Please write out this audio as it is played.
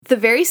The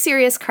Very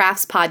Serious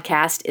Crafts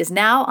podcast is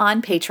now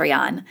on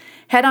Patreon.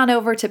 Head on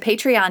over to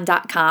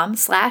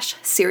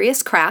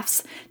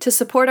patreon.com/seriouscrafts to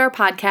support our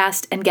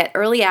podcast and get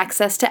early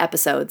access to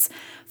episodes.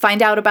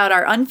 Find out about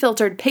our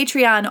unfiltered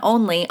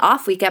Patreon-only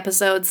off-week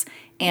episodes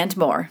and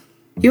more.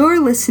 You're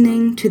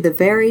listening to the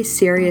Very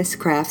Serious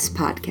Crafts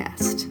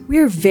podcast.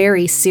 We're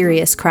very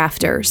serious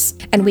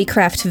crafters. And we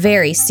craft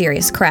very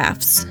serious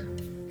crafts.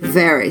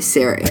 Very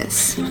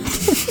serious.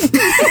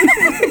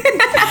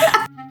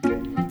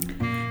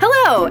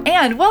 Hello,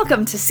 and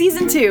welcome to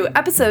Season 2,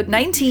 Episode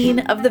 19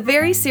 of the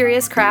Very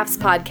Serious Crafts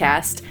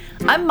podcast.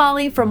 I'm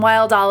Molly from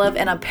Wild Olive,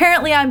 and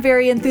apparently I'm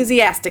very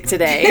enthusiastic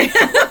today.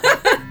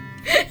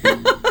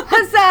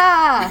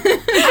 Huzzah!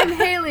 I'm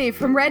Haley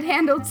from Red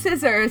Handled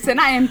Scissors, and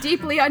I am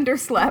deeply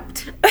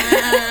underslept.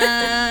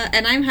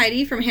 And I'm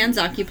Heidi from Hands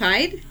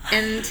Occupied,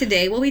 and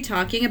today we'll be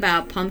talking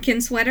about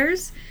pumpkin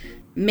sweaters,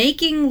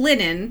 making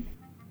linen,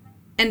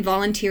 and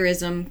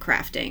volunteerism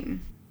crafting.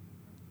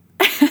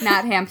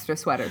 Not hamster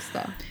sweaters,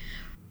 though.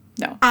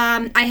 No.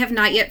 I have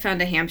not yet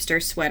found a hamster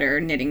sweater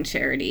knitting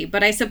charity,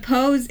 but I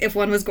suppose if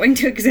one was going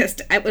to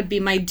exist, it would be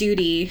my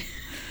duty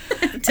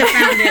to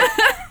found it.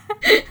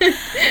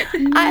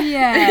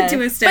 Yes.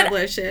 To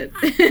establish it.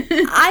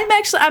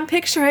 I'm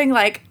picturing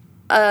like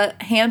a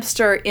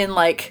hamster in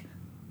like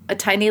a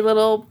tiny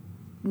little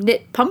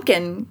knit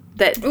pumpkin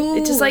that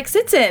it just like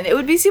sits in. It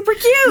would be super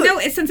cute. No,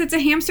 since it's a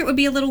hamster, it would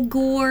be a little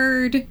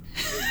gourd.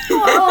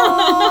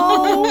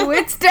 Oh,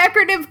 it's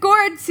decorative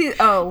gourd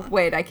oh,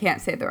 wait, I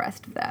can't say the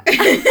rest of that.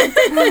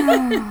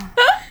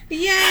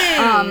 Yay!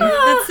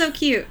 That's so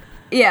cute.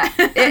 Yeah,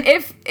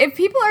 if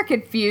people are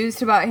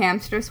confused about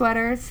hamster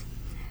sweaters,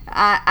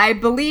 I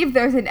believe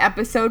there's an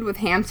episode with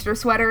hamster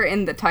sweater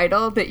in the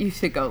title that you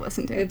should go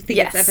listen to. I think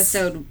it's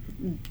episode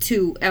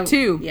 2.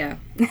 Two. Yeah.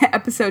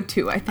 Episode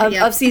 2, I think.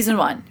 Of Season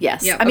 1,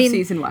 yes. Yep, I mean, of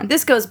Season 1.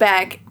 This goes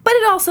back, but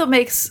it also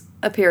makes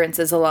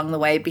appearances along the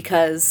way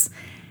because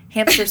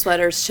hamster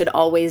sweaters should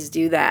always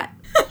do that.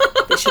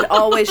 They should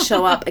always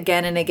show up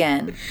again and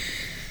again.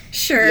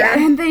 Sure. Yeah,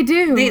 and they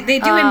do. They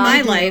do in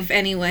my life,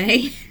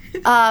 anyway.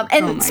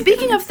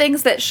 Speaking of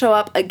things that show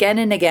up again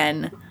and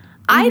again,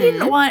 I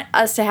didn't want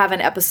us to have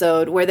an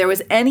episode where there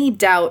was any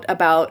doubt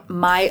about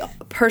my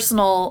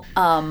personal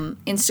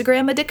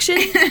Instagram addiction.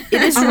 It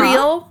is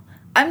real.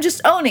 I'm just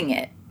owning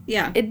it.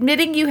 Yeah.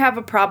 Admitting you have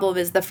a problem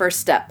is the first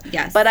step.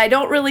 Yes. But I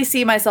don't really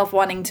see myself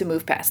wanting to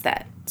move past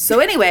that. So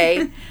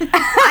anyway,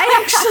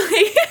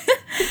 I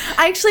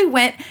actually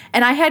went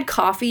and I had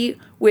coffee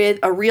with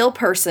a real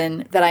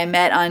person that I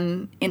met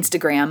on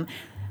Instagram.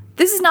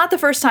 This is not the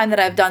first time that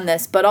I've done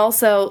this, but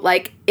also,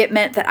 like, it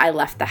meant that I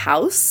left the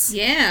house.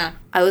 Yeah.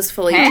 I was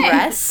fully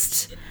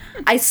dressed.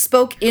 I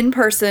spoke in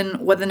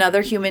person with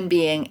another human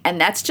being,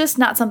 and that's just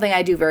not something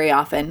I do very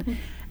often.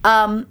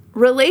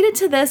 Related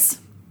to this,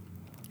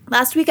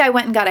 last week I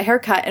went and got a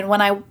haircut, and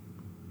when I,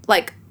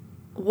 like,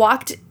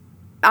 walked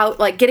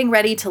out, like, getting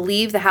ready to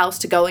leave the house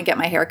to go and get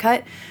my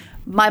haircut,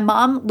 my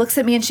mom looks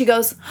at me and she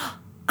goes,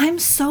 "I'm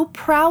so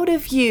proud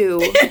of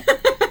you."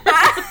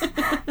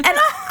 And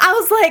I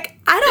was like,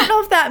 I don't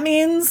know if that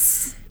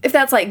means, if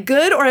that's, like,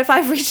 good or if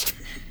I've reached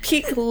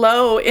peak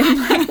low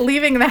in, like,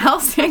 leaving the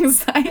house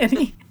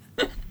anxiety.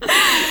 She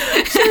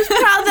was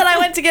proud that I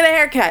went to get a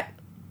haircut.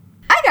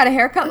 I got a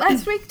haircut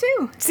last week,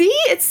 too. See?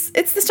 It's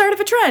the start of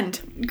a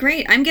trend.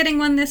 Great. I'm getting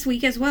one this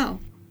week as well.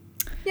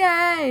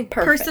 Yay.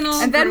 Perfect.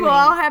 Personal And then we'll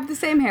grooming. all have the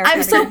same haircut.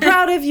 I'm so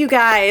proud of you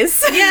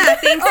guys. Yeah,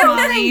 thanks,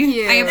 Molly. thank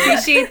you. I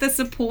appreciate the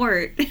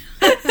support.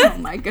 Oh,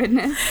 my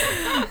goodness.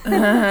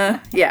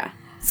 Yeah.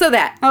 So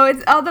that.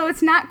 Although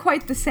it's not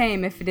quite the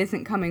same if it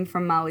isn't coming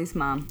from Molly's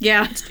mom.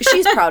 Yeah.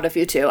 She's proud of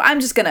you, too. I'm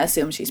just going to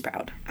assume she's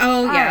proud.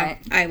 Oh, yeah. right.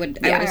 I would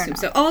fair assume enough.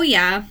 so. Oh,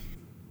 yeah.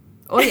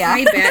 Oh, yeah.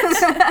 I bet.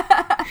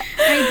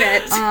 I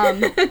bet.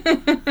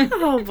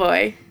 Oh,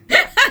 boy.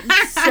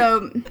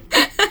 So,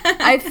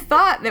 I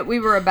thought that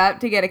we were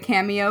about to get a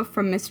cameo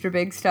from Mr.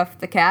 Big Stuff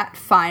the cat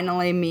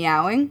finally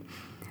meowing.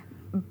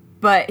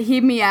 But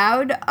he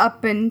meowed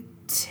up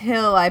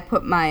until I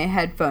put my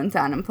headphones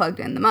on and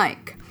plugged in the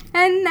mic.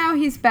 And now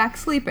he's back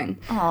sleeping.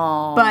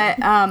 Aww. But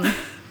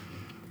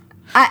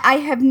I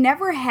have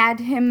never had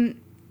him,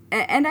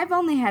 and I've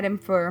only had him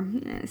for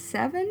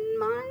 7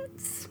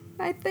 months,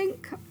 I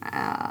think.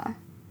 I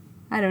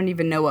don't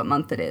even know what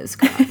month it is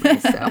currently,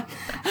 so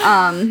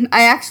I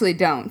actually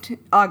don't.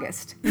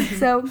 August.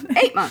 So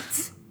 8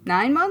 months.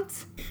 9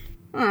 months?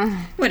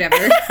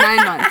 Whatever.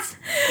 9 months.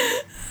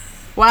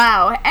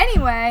 Wow.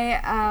 Anyway,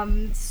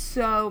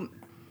 so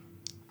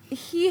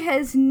he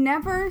has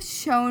never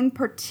shown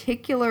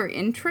particular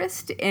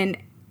interest in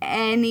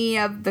any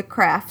of the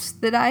crafts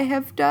that I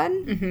have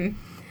done. Mm-hmm.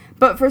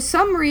 But for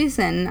some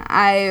reason,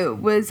 I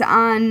was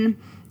on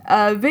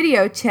a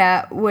video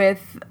chat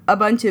with a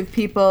bunch of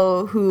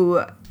people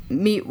who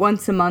meet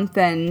once a month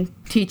and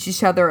teach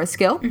each other a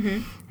skill.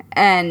 Mm-hmm.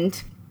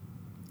 And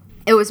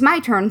it was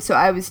my turn, so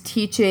I was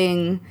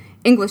teaching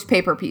English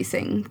paper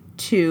piecing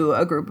to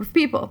a group of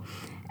people.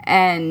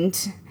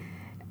 And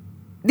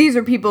these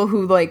are people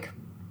who, like,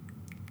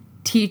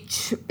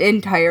 teach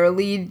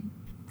entirely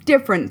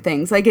different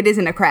things. Like, it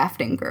isn't a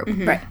crafting group.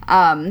 Right.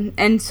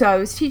 And so I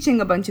was teaching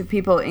a bunch of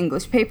people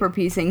English paper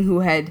piecing who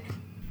had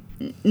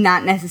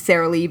not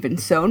necessarily even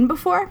sewn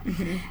before.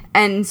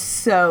 And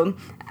so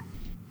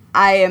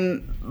I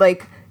am,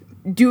 like,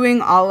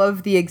 doing all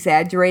of the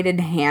exaggerated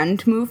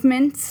hand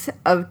movements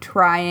of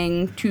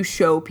trying to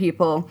show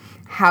people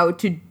how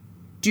to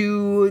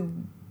do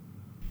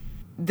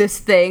this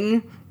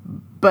thing,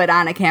 but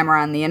on a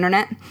camera on the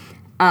internet,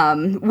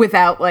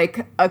 without,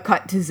 like, a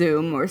cut to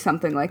zoom or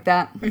something like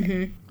that.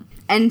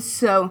 And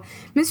so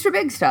Mr.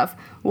 Big Stuff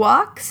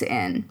walks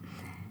in,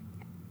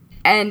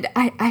 and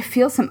I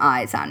feel some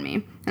eyes on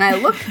me. And I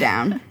look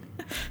down,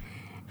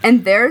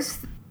 and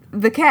there's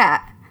the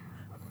cat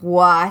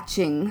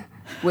watching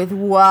with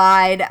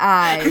wide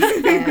eyes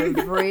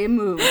every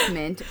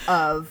movement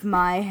of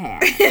my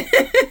hand.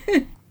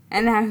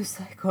 And I was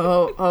like,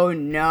 oh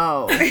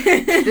no.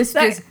 This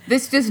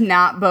does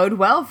not bode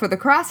well for the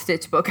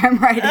cross-stitch book I'm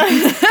writing.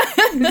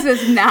 This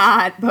does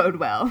not bode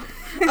well.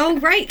 Oh,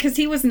 right, because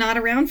he was not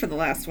around for the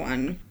last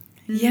one.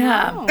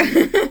 Yeah. No,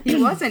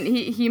 he wasn't.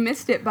 He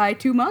missed it by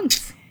 2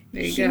 months.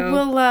 There you He go.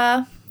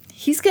 will,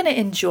 he's going to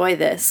enjoy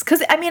this.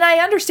 Because, I mean, I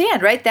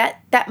understand, right?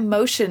 That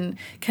motion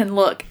can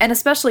look, and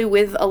especially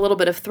with a little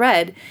bit of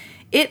thread,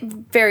 it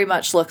very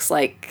much looks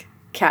like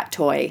cat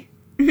toy.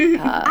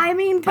 I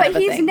mean, but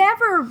he's thing.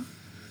 never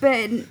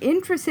been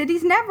interested.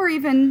 He's never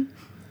even,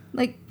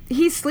 like,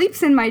 he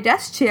sleeps in my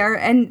desk chair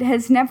and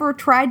has never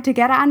tried to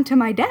get onto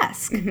my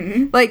desk.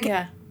 Like,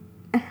 Yeah.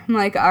 I'm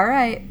like, all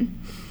right,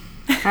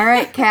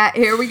 cat,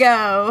 here we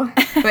go.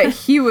 But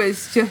he was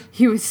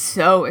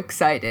so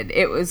excited.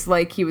 It was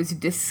like he was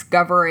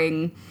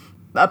discovering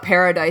a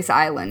paradise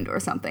island or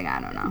something.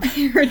 I don't know.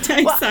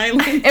 Paradise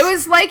Island. It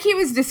was like he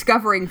was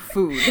discovering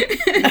food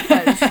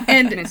because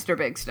and Mr.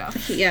 Big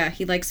Stuff. Yeah,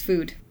 he likes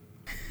food.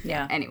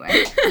 Yeah.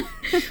 Anyway,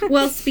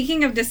 Well,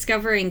 speaking of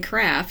discovering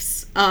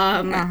crafts,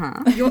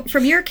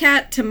 from your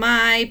cat to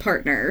my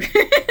partner.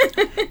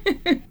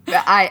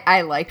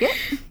 I like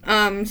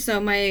it. So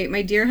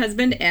my dear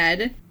husband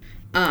Ed,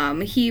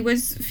 he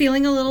was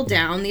feeling a little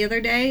down the other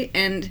day,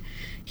 and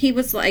he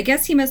was, I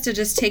guess he must have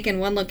just taken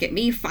one look at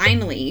me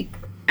finally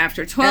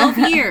after 12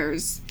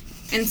 years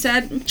and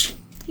said,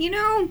 you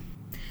know,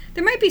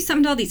 there might be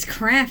something to all these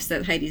crafts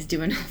that Heidi's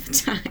doing all the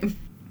time.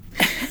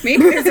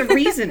 Maybe there's a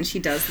reason she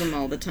does them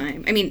all the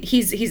time. I mean,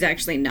 he's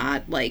actually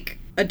not, like,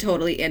 a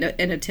totally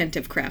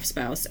inattentive craft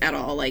spouse at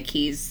all. Like,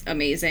 he's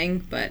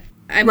amazing, but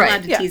I'm Right,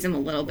 allowed to yeah. tease him a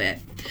little bit.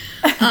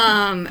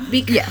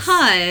 Because... Yes,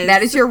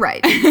 that is your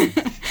right.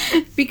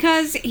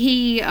 Because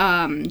he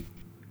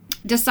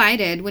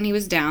decided when he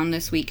was down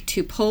this week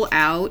to pull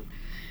out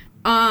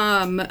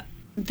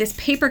this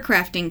paper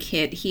crafting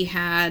kit he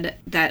had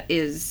that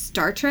is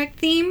Star Trek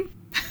theme.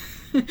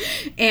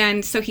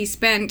 And so he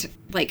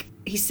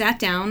sat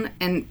down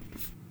and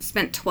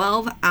spent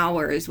 12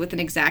 hours with an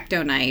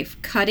X-Acto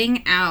knife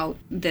cutting out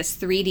this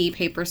 3D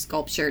paper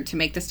sculpture to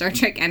make the Star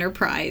Trek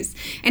Enterprise.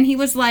 And he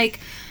was like,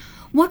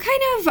 what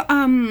kind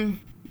of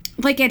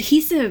like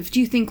adhesive do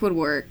you think would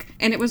work?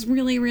 And it was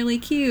really, really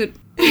cute.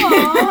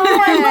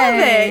 Oh, I love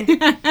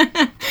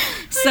it.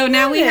 So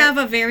now we have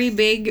a very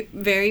big,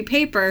 very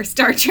paper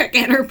Star Trek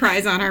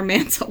Enterprise on our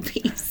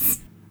mantelpiece.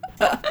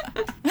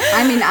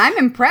 I mean, I'm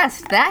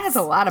impressed. That has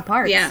a lot of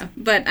parts. Yeah,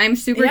 but I'm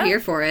super Yeah. here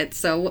for it.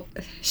 So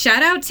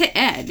shout out to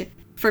Ed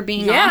for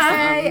being Hey,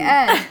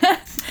 awesome Ed.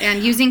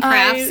 and using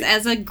crafts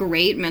as a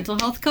great mental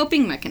health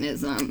coping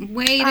mechanism.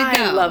 Way to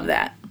go. I love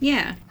that.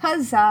 Yeah.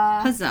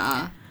 Huzzah.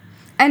 Huzzah.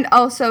 And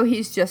also,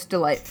 he's just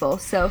delightful.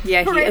 So,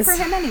 Yeah, he hooray is. for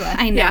him anyway.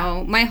 I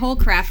know. My whole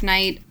craft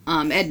night,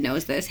 Ed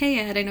knows this. Hey,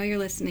 Ed, I know you're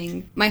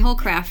listening. My whole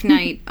craft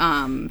night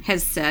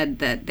has said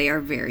that they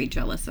are very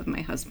jealous of my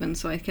husband,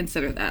 so I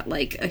consider that,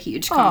 like, a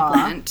huge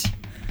compliment.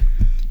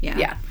 Yeah.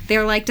 Yeah. They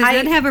were like, does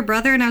Ed have a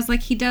brother? And I was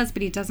like, he does,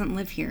 but he doesn't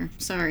live here.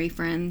 Sorry,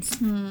 friends.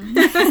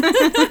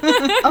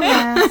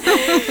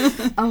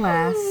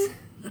 Alas.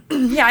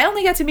 Yeah, I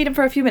only got to meet him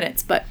for a few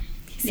minutes, but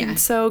he seemed Yeah.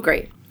 so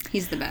great.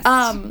 He's the best.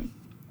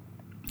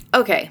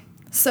 Okay,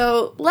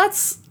 so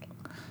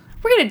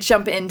we're going to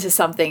jump into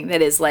something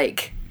that is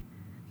like,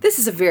 this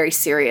is a very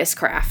serious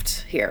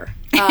craft here.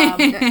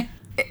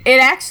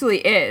 It actually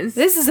is.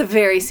 This is a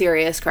very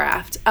serious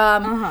craft.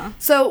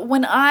 So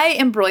when I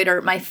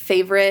embroider, my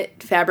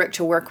favorite fabric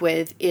to work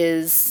with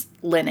is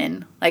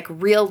linen, like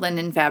real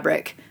linen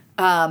fabric.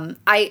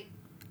 I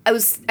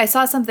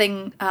saw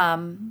something,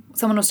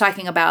 someone was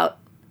talking about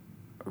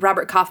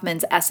Robert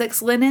Kaufman's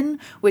Essex linen,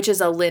 which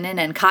is a linen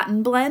and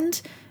cotton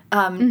blend.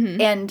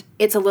 And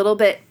it's a little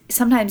bit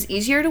sometimes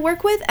easier to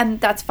work with,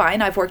 and that's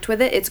fine. I've worked with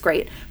it. It's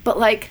great. But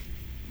like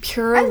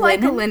pure I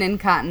like linen. a linen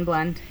cotton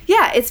blend.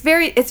 Yeah, it's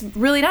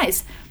really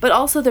nice. But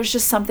also there's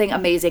just something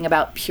amazing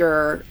about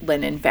pure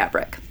linen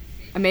fabric.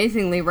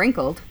 Amazingly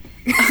wrinkled.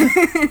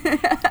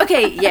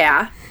 Okay,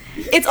 yeah.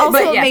 It's also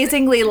But yes,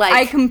 amazingly I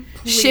like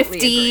completely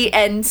shifty agree.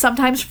 and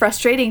sometimes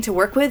frustrating to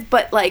work with,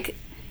 but like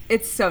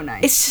It's so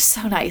nice. it's just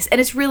so nice.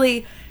 And it's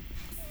really,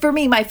 for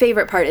me, my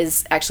favorite part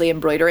is actually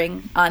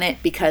embroidering on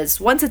it, because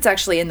once it's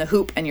actually in the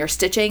hoop and you're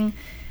stitching,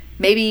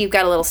 Maybe you've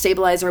got a little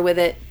stabilizer with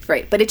it.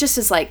 Great. But it just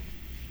is like,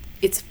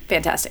 it's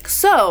fantastic.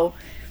 So,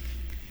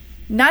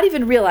 not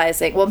even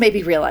realizing, well,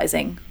 maybe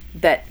realizing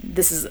that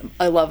this is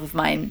a love of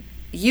mine,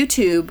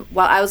 YouTube,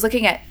 while I was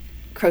looking at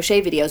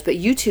crochet videos, but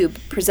YouTube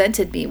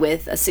presented me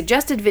with a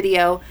suggested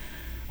video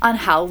on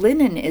how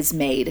linen is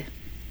made.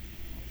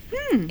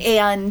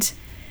 And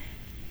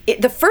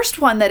the first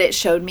one that it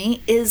showed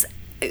me is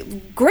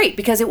great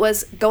because it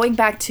was going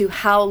back to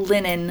how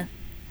linen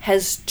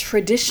has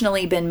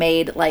traditionally been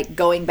made, like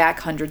going back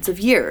hundreds of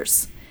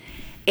years.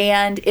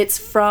 And it's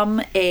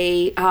from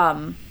a,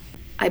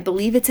 I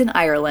believe it's in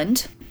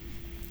Ireland,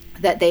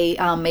 that they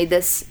made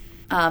this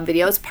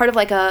video. It's part of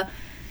like a,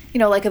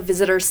 like a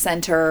visitor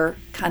center,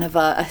 kind of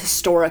a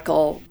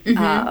historical,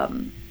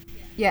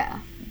 Yeah.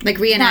 Like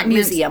reenactment. not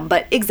museum,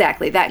 but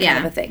exactly that kind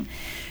of a thing.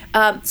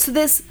 So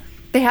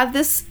they have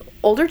this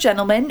older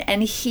gentleman,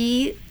 and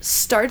he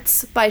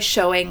starts by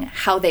showing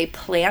how they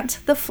plant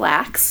the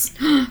flax.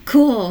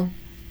 Cool.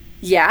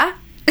 Yeah.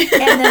 And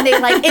then they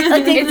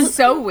It's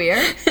so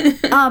weird.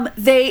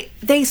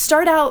 they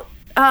start out,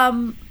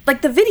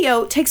 like the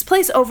video takes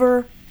place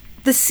over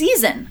the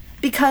season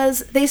because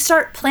they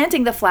start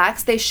planting the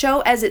flax. They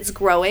show as it's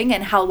growing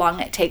and how long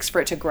it takes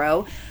for it to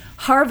grow,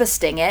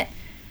 harvesting it,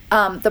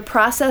 the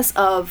process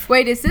of...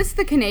 Wait, is this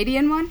the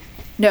Canadian one?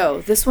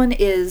 No, this one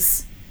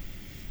is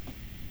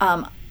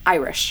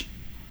Irish.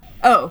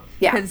 Oh,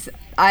 Yeah. because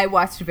I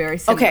watched a very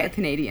similar Okay.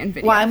 Canadian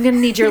video. Well, I'm going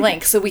to need your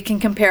link so we can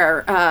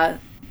compare.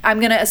 I'm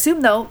going to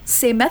assume, though,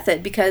 same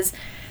method because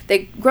they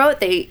grow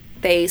it,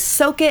 they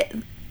soak it,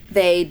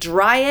 they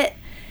dry it,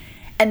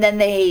 and then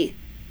they,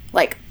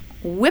 like,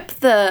 whip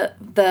the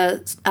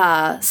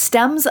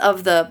stems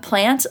of the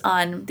plant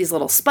on these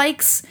little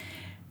spikes.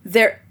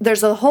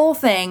 There's a whole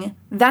thing.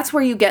 That's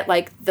where you get,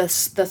 like, the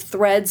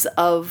threads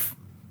of...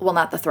 Well,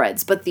 not the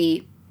threads, but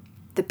the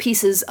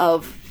pieces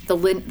of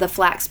the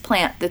flax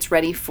plant that's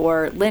ready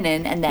for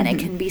linen, and then it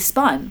can be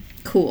spun.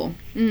 Cool.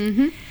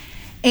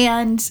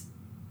 And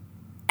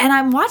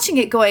I'm watching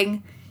it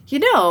going,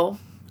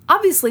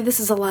 obviously this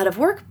is a lot of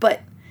work,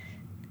 but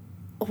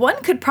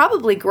one could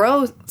probably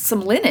grow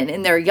some linen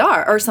in their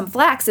yard or some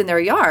flax in their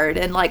yard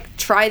and like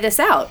try this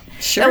out.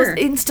 Sure. That was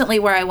instantly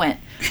where I went.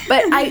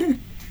 But I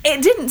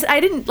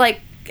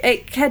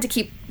had to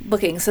keep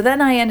looking. So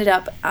then I ended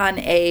up on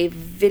a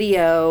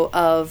video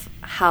of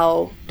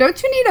how...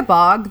 Don't you need a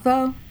bog,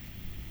 though?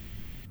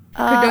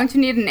 Don't you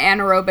need an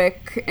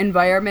anaerobic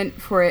environment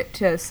for it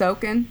to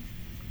soak in?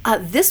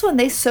 This one,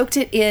 they soaked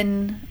it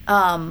in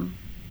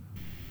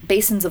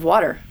basins of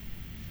water.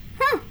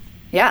 Huh.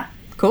 Yeah,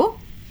 Cool.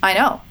 I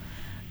know.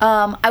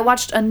 I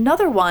watched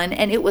another one,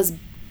 and it was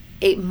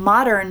a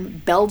modern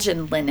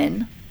Belgian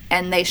linen,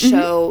 and they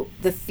show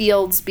the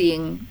fields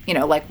being,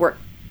 like where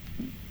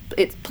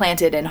it's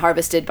planted and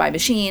harvested by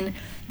machine.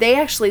 They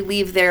actually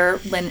leave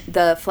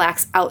the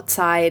flax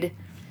outside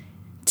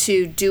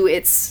to do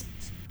its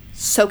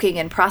soaking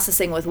and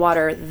processing with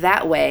water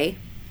that way,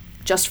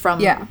 just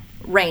from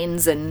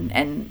rains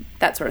and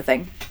that sort of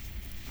thing.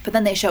 But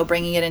then they show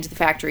bringing it into the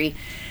factory.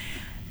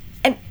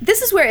 And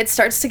this is where it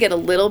starts to get a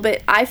little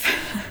bit...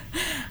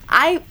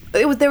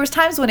 there was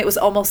times when it was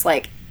almost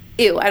like,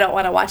 ew, I don't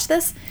want to watch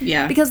this.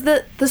 Yeah. Because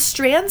the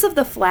strands of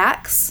the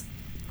flax,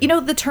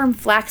 the term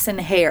flaxen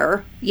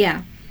hair...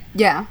 Yeah.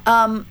 Yeah.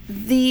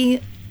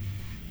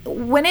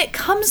 When it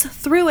comes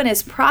through and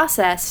is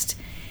processed,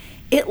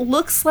 it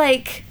looks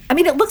like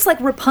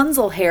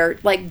Rapunzel hair,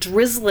 like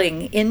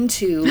drizzling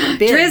into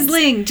bins.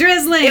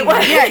 Drizzling. It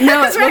was, Yeah,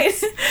 no, that's right.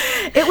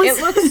 It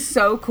looks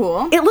so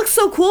cool. It looks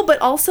so cool, but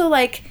also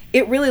like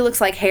it really looks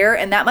like hair,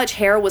 and that much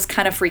hair was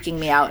kind of freaking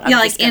me out. Yeah,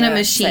 like in a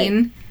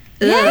machine.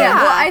 Yeah.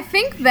 Well, I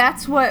think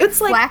that's what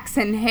It's like-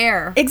 flaxen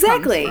hair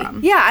exactly. comes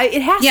from. Yeah,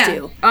 it has Yeah.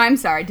 to. Oh, I'm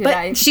sorry. Did But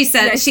I? She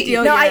said did I she.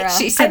 steal No, your,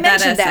 she said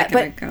that a mentioned that,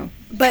 second ago.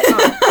 But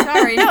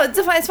sorry. no,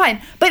 it's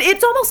fine. But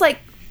it's almost like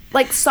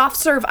soft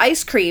serve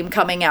ice cream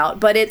coming out,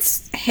 but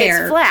it's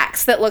Hair. It's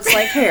flax that looks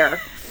like hair.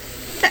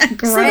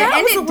 Gross. that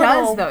And was it a does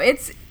little- though.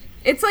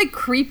 It's like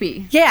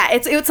creepy. Yeah,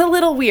 it's a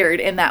little weird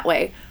in that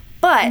way,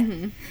 but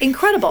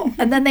incredible.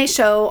 And then they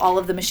show all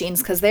of the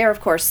machines because they are, of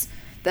course,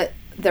 that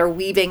they're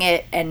weaving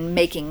it and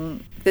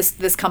making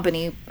this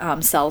company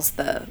sells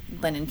the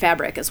linen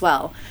fabric as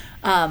well.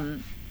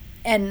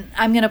 And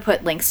I'm going to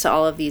put links to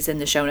all of these in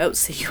the show notes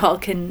so you all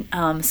can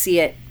see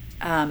it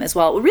as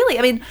well. Really,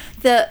 I mean,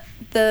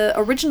 the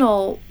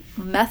original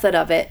method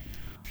of it,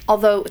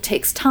 although it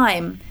takes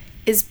time,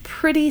 is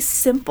pretty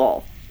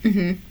simple.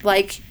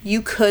 Like,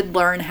 you could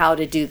learn how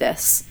to do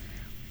this.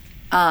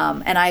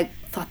 And I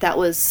thought that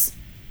was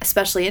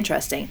especially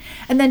interesting.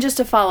 And then just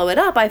to follow it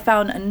up, I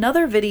found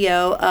another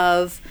video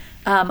of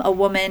a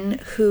woman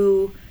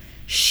who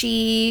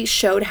she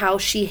showed how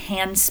she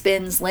hand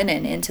spins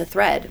linen into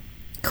thread.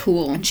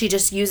 Cool. And she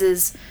just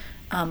uses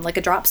like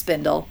a drop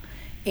spindle.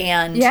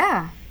 And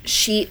Yeah.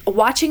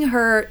 watching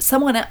her,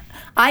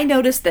 I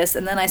noticed this,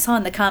 and then I saw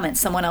in the comments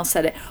someone else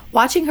said it.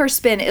 Watching her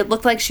spin, it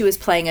looked like she was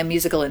playing a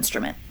musical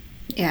instrument.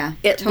 Yeah.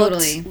 It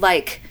totally. looked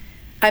like,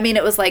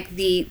 it was like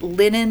the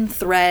linen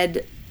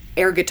thread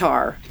air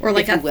guitar, or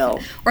like if you will.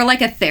 or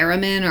like a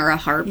theremin or a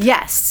harp.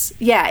 Yes.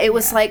 Yeah, it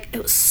was like,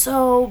 it was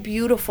so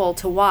beautiful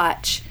to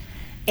watch.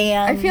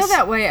 And I feel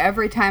that way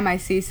every time I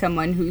see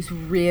someone who's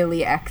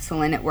really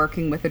excellent at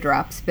working with a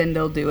drop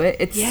spindle do it.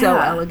 It's so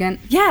elegant.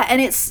 Yeah, and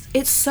it's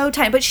so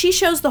tiny. But she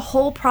shows the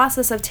whole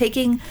process of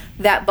taking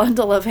that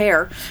bundle of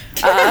hair,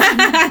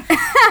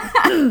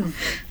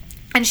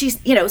 and she,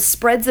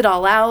 spreads it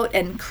all out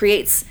and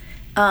creates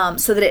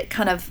so that it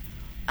kind of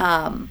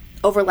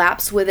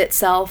overlaps with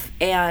itself.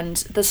 And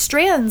the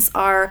strands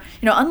are,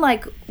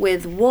 unlike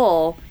with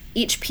wool,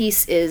 each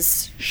piece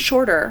is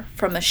shorter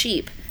from the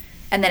sheep,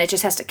 and then it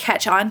just has to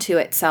catch onto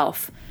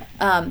itself.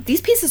 These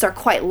pieces are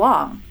quite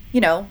long,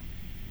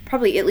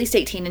 probably at least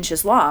 18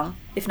 inches long,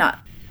 if not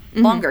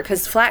longer,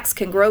 because flax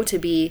can grow to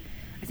be,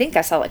 I think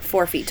I saw like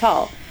 4 feet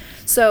tall.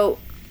 So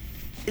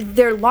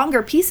they're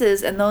longer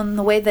pieces, and then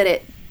the way that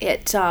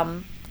it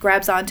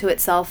grabs onto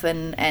itself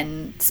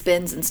and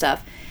spins and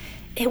stuff,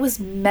 it was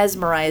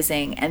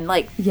mesmerizing. And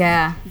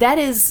that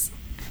is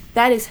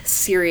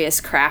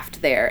serious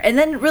craft there. And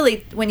then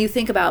really, when you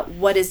think about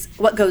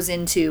what goes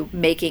into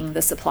making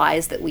the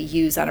supplies that we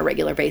use on a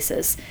regular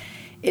basis,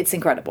 it's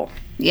incredible.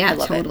 Yeah, I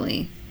love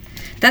totally.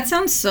 That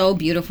sounds so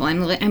beautiful.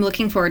 I'm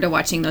looking forward to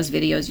watching those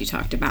videos you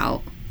talked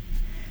about.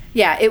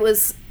 Yeah, it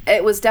was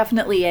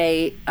definitely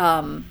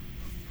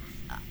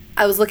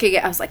I was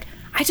like,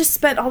 I just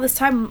spent all this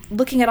time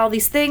looking at all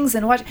these things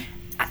and watch.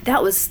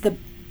 That was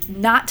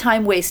not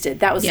time wasted.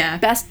 That was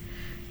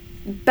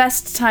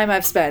best time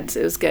I've spent.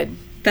 It was good.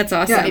 That's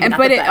awesome. Yeah,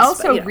 but it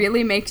also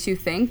really makes you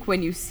think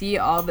when you see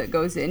all that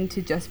goes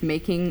into just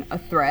making a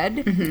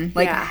thread,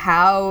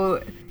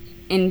 how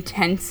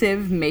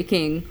intensive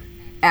making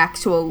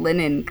actual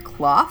linen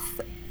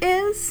cloth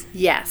is.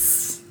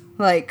 Yes.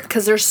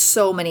 Because there's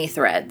so many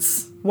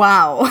threads.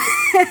 Wow.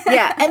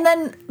 Yeah, and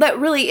then that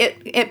really,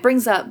 it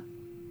brings up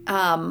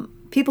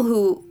people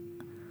who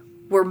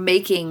were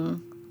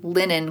making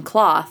linen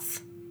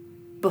cloth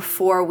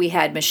before we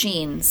had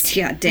machines.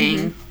 Yeah,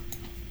 dang.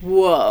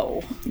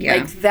 Whoa.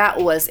 Yeah. That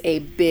was a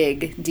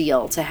big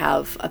deal to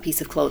have a piece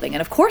of clothing.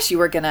 And of course you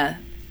were going to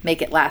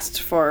make it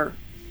last for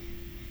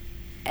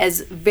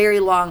as very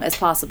long as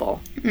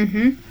possible.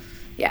 Mm-hmm.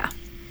 Yeah.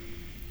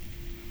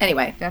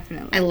 Anyway.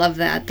 Definitely. I love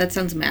that. That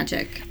sounds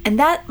magic. And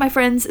that, my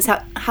friends, is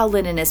how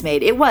linen is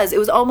made. It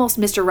was almost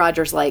Mr.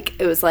 Rogers-like.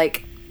 It was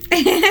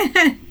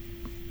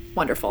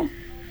wonderful.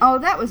 Oh,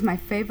 that was my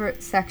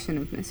favorite section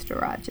of Mr.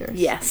 Rogers.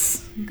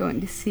 Yes. Going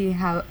to see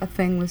how a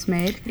thing was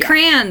made. Yeah.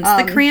 Crayons.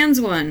 The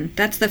crayons one.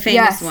 That's the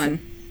famous one.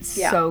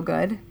 So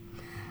good.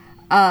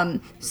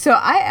 So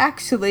I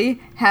actually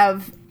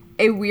have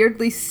a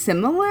weirdly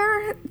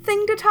similar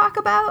thing to talk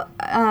about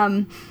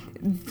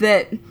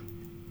that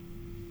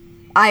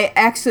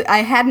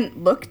I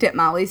hadn't looked at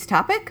Molly's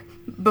topic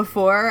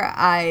before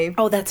I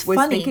that's was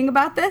funny. thinking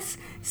about this.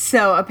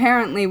 So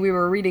apparently we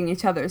were reading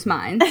each other's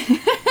minds.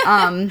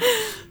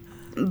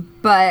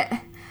 But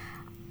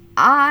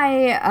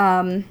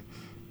I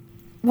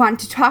want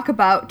to talk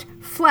about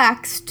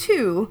flax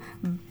too,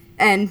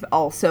 and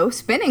also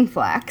spinning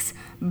flax,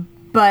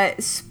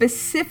 but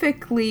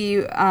specifically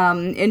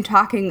in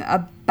talking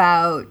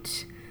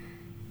about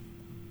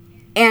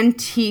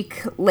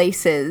antique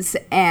laces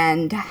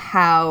and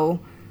how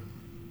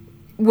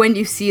when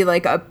you see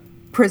a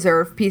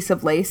preserved piece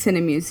of lace in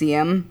a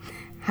museum,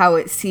 how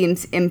it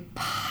seems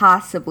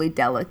impossibly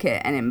delicate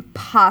and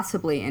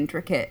impossibly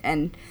intricate,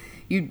 and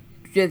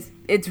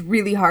it's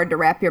really hard to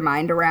wrap your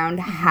mind around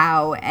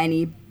how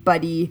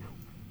anybody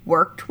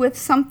worked with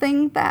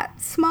something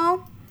that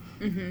small.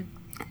 Mm-hmm.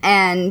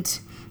 And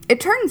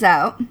it turns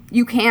out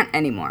you can't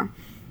anymore,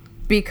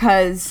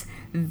 because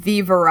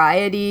the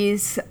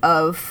varieties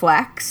of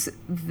flax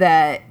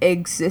that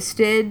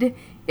existed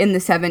in the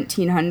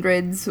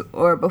 1700s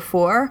or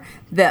before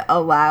that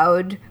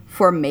allowed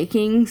for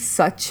making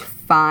such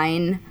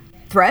fine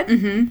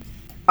thread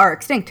are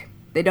extinct.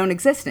 They don't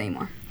exist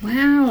anymore.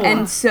 Wow.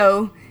 And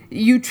so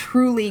you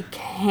truly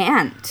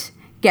can't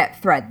get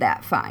thread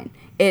that fine.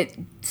 It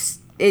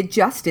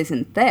just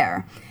isn't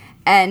there.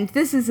 And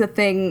this is a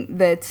thing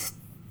that's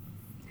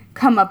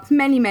come up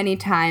many, many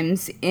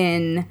times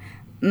in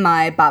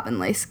my Bobbin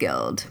Lace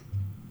Guild,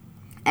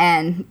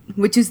 and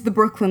which is the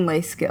Brooklyn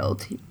Lace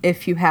Guild,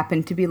 if you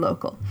happen to be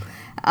local.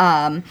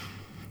 And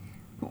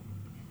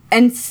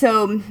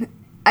so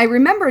I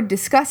remember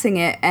discussing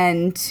it,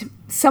 and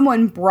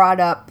someone brought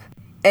up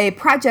a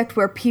project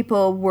where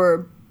people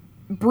were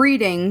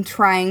breeding,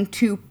 trying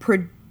to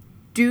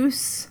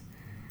produce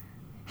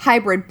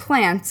hybrid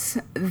plants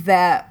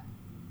that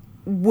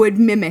would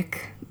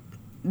mimic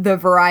the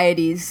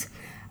varieties.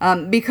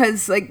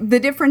 Because the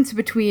difference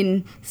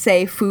between,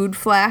 say, food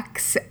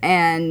flax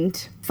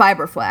and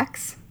fiber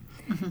flax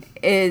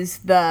is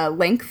the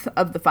length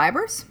of the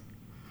fibers.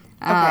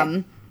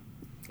 Okay.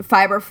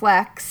 Fiber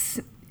flax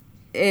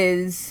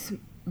is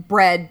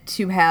bred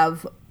to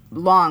have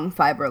long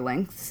fiber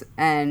lengths,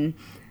 and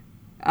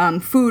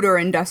food or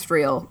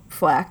industrial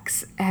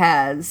flax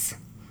has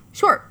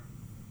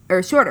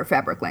shorter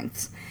fabric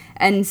lengths.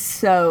 And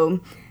so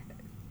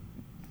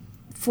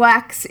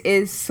flax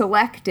is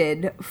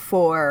selected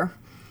for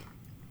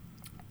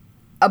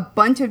a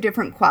bunch of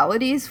different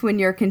qualities when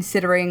you're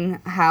considering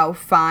how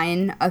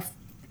fine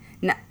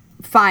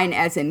fine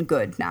as in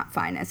good, not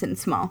fine as in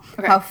small.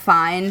 Okay. How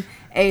fine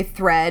a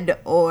thread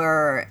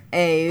or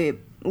a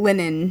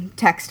linen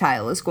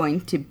textile is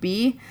going to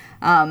be.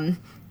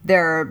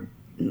 The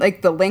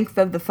length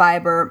of the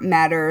fiber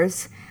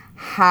matters,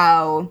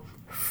 how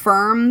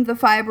firm the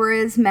fiber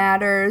is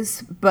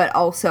matters, but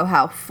also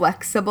how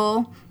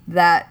flexible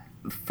that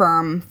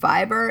firm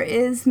fiber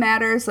is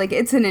matters. Like,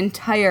 it's an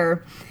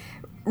entire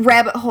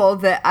rabbit hole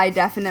that I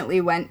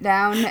definitely went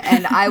down,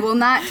 and I will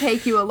not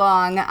take you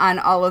along on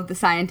all of the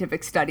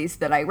scientific studies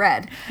that I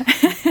read.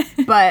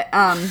 But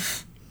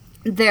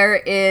there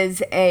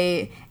is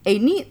a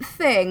neat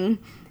thing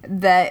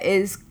that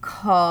is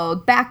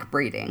called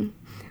backbreeding,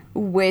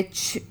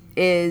 which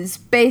is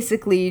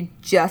basically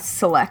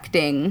just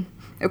crossbreeding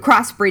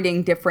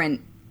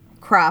different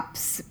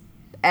crops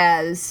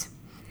as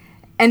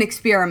an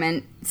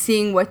experiment,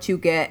 seeing what you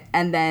get,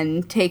 and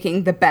then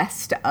taking the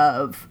best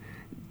of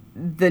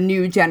the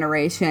new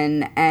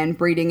generation and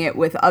breeding it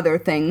with other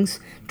things,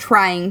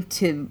 trying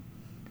to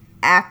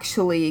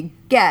actually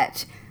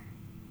get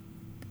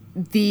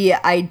the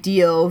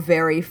ideal,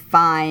 very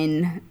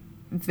fine,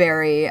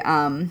 very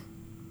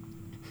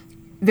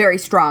very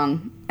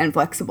strong and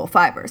flexible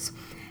fibers.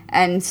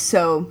 And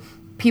so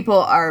people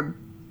are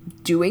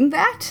doing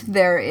that.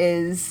 There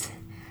is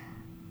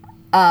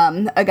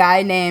a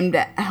guy named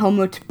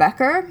Helmut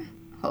Becker.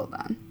 Hold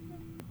on.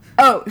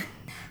 Oh,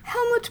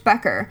 Helmut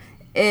Becker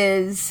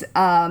is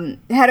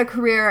had a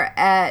career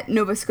at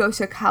Nova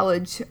Scotia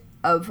College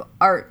of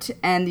Art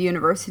and the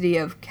University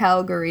of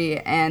Calgary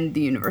and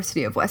the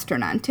University of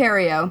Western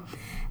Ontario.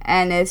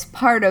 And as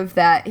part of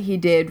that, he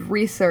did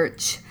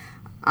research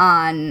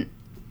on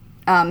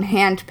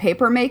hand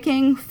paper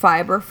making,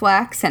 fiber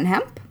flax, and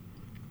hemp.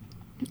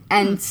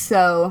 And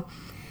so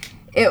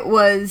it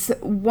was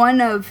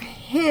one of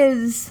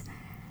his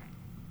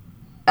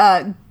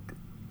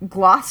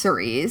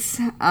glossaries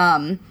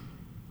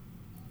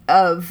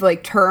of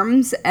like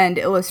terms and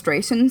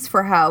illustrations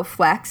for how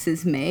flax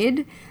is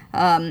made,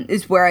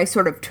 is where I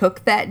sort of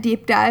took that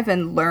deep dive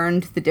and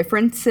learned the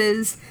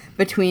differences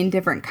between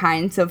different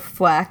kinds of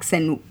flax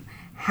and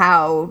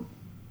how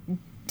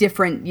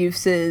different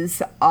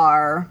uses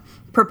are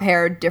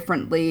prepared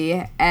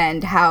differently,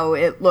 and how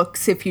it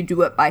looks if you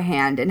do it by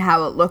hand and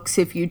how it looks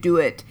if you do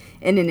it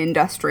in an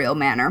industrial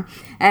manner.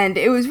 And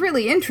it was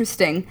really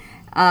interesting.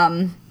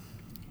 And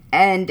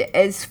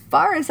as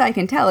far as I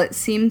can tell, it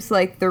seems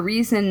like the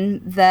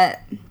reason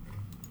that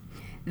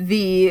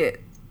the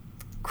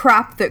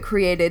crop that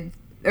created,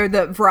 or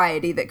the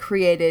variety that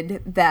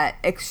created that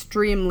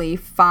extremely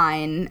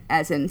fine,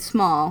 as in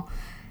small,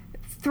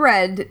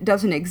 thread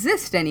doesn't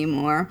exist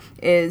anymore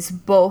is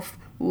both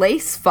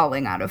lace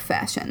falling out of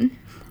fashion,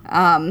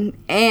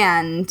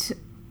 and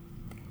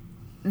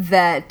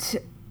that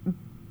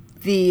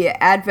the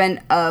advent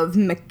of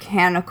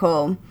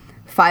mechanical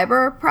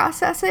fiber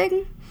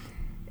processing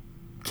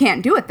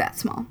can't do it that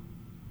small.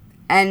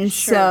 And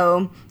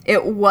so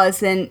it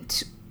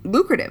wasn't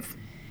lucrative.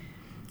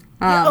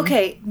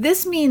 Okay,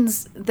 this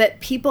means that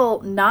people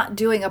not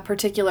doing a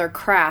particular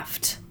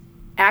craft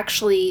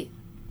actually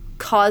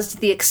caused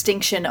the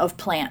extinction of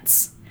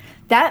plants.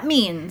 That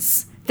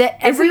means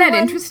that Isn't that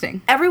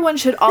interesting? Everyone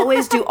should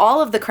always do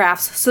all of the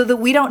crafts so that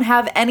we don't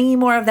have any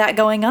more of that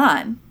going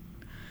on.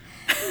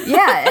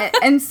 Yeah,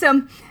 and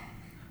so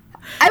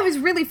I was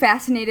really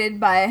fascinated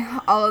by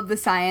all of the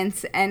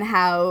science and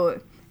how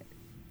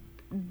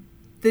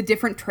the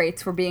different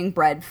traits were being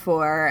bred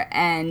for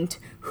and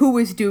who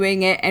was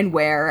doing it and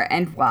where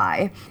and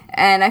why.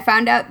 And I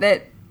found out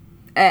that,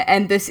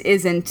 and this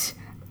isn't,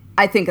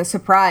 I think, a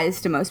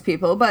surprise to most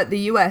people, but the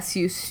U.S.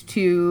 used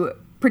to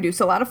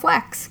produce a lot of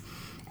flax.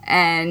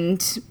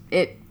 And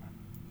it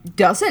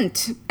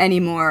doesn't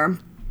anymore,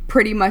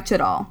 pretty much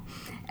at all.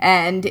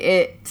 And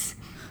it's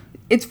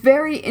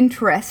very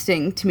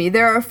interesting to me.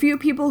 There are a few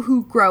people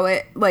who grow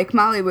it, like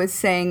Molly was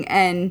saying,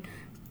 and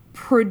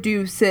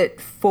produce it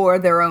for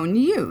their own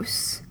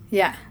use.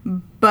 Yeah.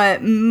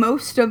 But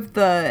most of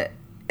the,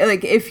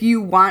 like, if you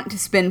want to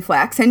spin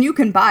flax, and you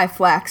can buy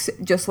flax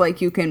just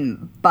like you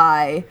can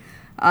buy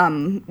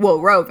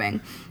wool roving.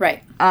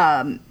 Right.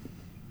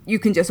 You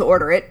can just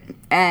order it,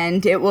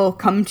 and it will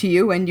come to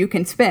you, and you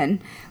can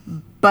spin.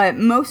 But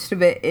most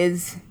of it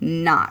is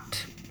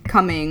not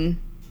coming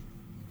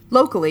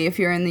locally if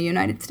you're in the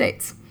United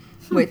States,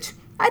 which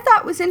I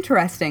thought was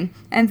interesting.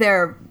 And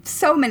there are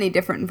so many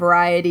different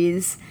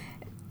varieties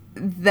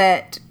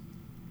that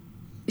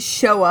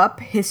show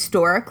up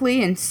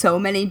historically in so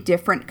many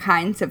different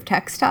kinds of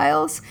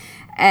textiles,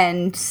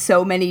 and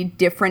so many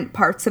different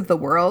parts of the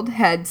world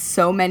had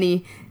so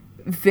many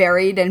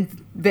varied and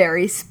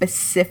very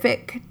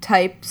specific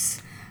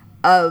types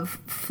of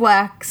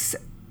flax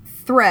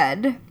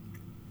thread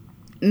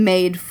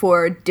made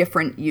for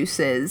different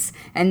uses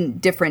and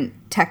different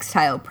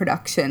textile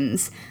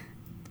productions,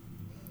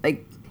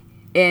 like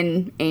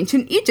in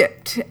ancient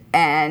Egypt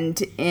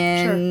and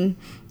in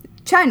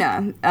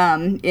China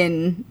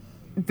in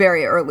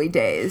very early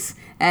days.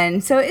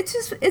 And so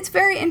it's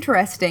very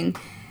interesting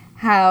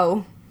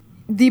how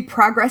the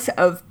progress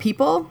of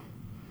people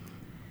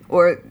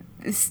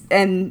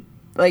and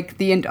like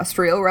the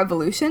Industrial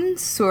Revolution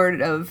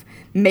sort of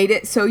made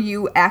it so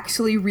you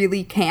actually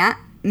really can't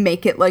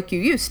make it like you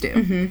used to.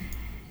 Mm-hmm.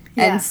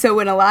 Yeah. And so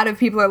when a lot of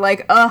people are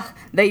like, ugh,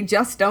 they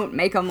just don't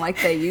make them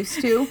like they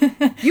used to,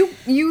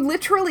 you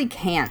literally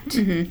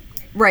can't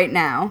right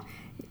now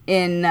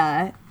in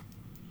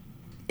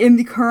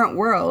the current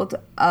world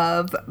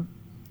of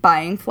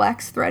buying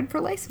flax thread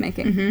for lace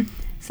making. Mm-hmm.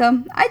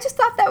 So I just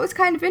thought that was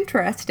kind of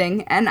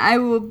interesting, and I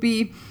will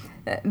be...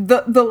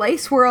 The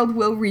lace world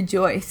will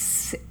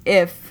rejoice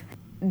if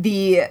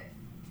the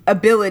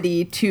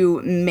ability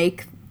to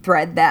make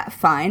thread that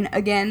fine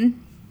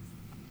again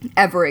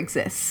ever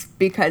exists,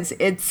 because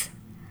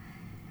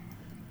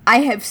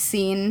I have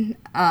seen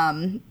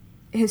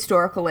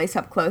historical lace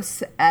up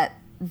close at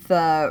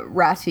the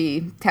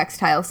Ratti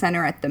Textile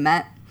Center at the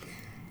Met,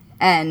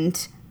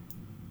 and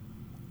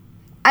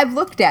I've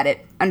looked at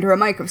it under a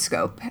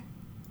microscope,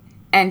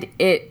 and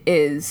it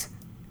is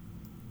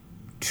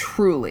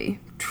truly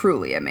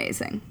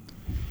amazing.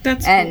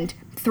 That's and cool.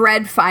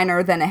 Thread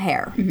finer than a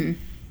hair. Mm-hmm.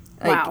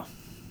 Like, wow.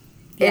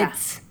 Yeah.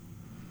 It's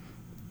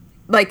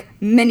like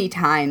many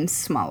times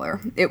smaller,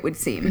 it would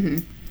seem. Mm-hmm.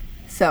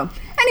 So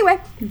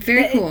anyway,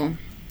 very cool.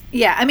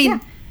 Yeah, I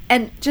mean,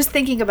 and just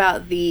thinking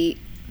about the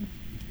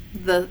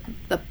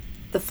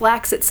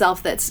flax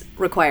itself that's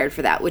required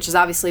for that, which is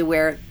obviously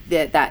where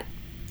that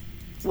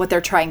what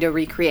they're trying to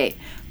recreate.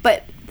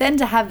 But then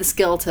to have the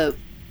skill to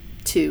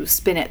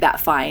spin it that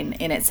fine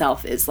in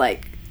itself is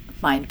like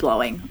mind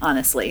blowing,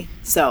 honestly.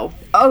 So.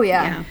 Oh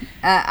yeah.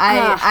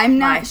 I'm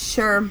not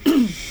sure.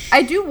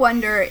 I do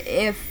wonder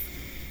if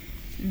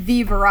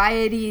the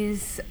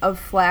varieties of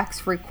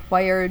flax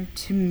required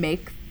to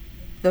make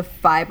the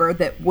fiber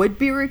that would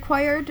be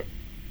required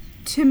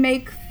to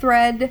make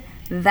thread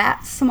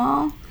that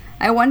small.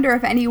 I wonder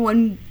if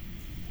anyone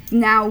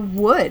now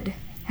would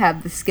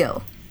have the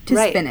skill to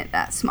spin it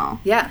that small.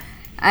 Yeah.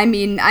 I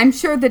mean, I'm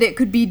sure that it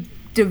could be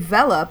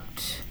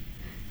developed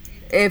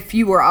if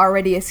you were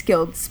already a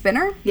skilled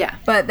spinner. Yeah.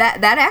 But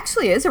that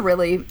actually is a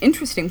really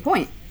interesting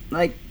point.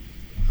 Like,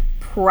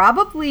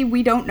 probably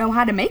we don't know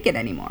how to make it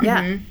anymore.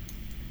 Yeah. Mm-hmm.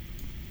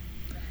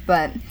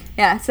 But,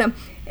 yeah, so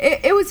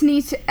it was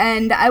neat,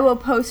 and I will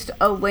post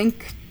a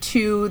link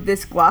to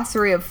this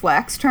glossary of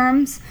flax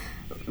terms,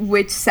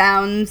 which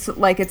sounds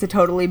like it's a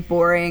totally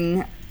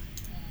boring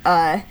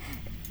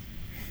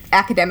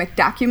academic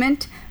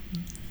document.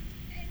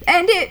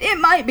 And it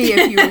might be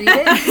if you read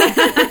it,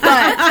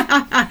 but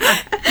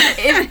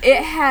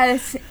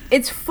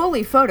it's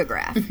fully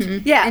photographed.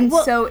 Mm-hmm. Yeah. And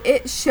so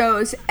it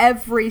shows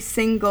every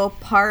single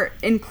part,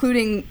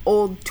 including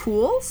old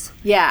tools.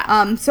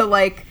 Yeah. So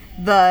like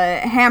the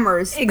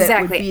hammers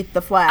that would beat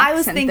the flax I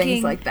was and thinking,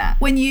 things like that.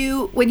 When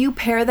you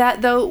pair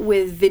that though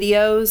with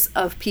videos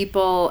of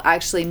people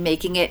actually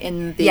making it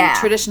in the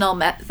traditional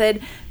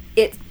method,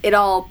 it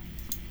all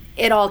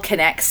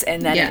connects,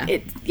 and then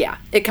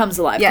it comes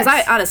alive. Because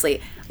I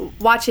honestly,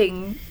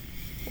 watching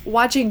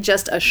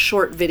just a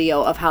short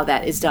video of how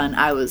that is done,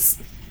 I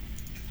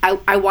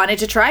wanted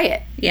to try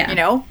it. Yeah. You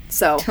know?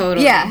 So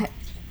totally. Yeah.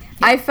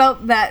 I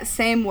felt that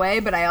same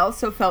way, but I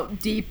also felt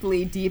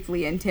deeply,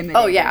 deeply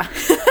intimidated. Oh yeah.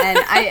 And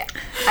I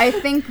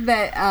think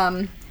that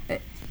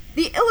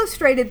the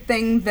illustrated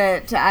thing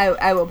that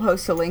I will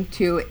post a link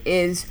to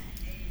is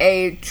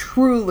a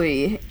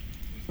truly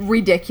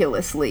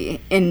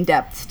ridiculously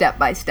in-depth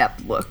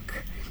step-by-step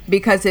look,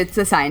 because it's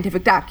a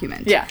scientific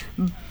document. Yeah.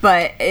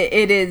 But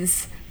it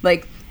is,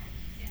 like,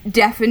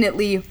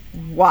 definitely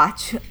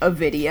watch a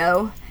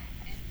video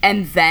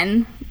and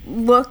then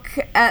look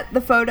at the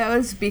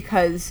photos,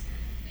 because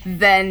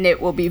then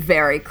it will be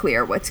very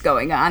clear what's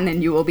going on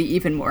and you will be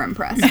even more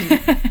impressed.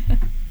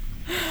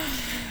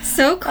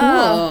 So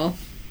cool.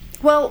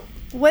 Well,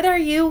 what are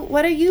you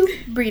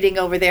reading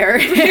over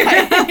there?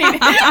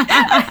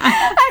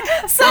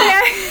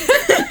 Sorry,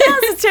 that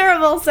was a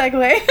terrible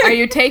segue. Are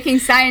you taking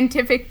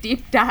scientific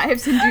deep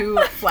dives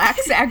into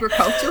flax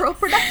agricultural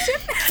production?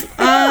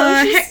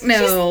 Heck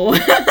no.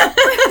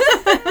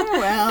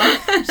 Well,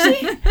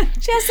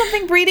 she has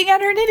something breeding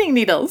on her knitting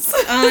needles.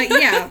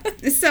 Yeah.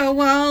 So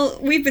while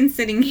we've been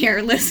sitting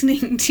here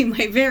listening to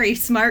my very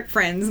smart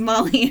friends,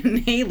 Molly and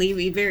Haley,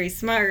 be very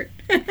smart.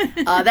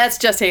 That's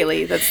just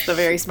Haley. That's the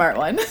very smart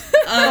one.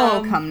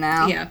 Oh, come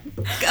now. Yeah.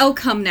 Oh,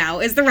 come now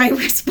is the right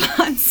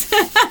response.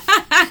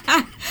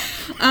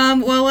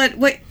 Well,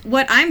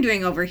 what I'm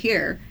doing over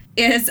here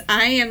is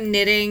I am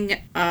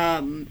knitting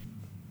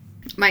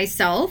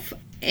myself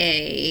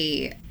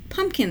a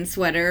pumpkin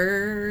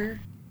sweater,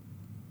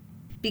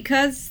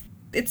 because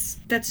that's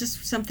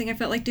just something I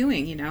felt like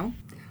doing, you know.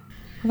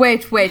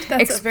 Wait,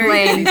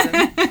 explain.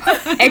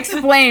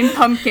 Explain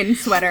pumpkin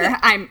sweater.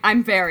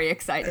 I'm very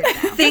excited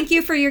now. Thank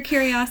you for your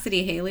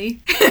curiosity,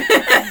 Haley.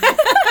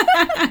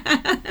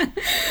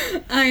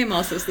 I am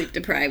also sleep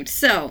deprived,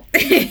 so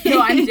no,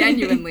 I'm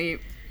genuinely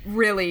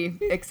really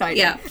excited.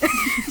 Yeah.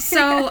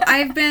 So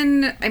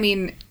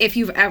if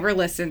you've ever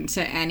listened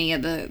to any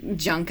of the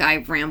junk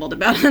I've rambled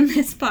about on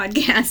this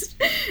podcast,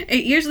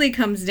 it usually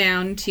comes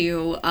down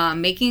to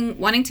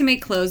wanting to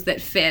make clothes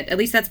that fit. At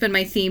least that's been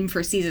my theme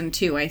for season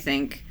 2, I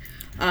think.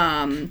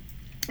 And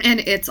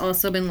it's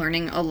also been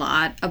learning a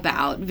lot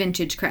about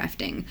vintage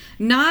crafting.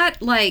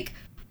 Not like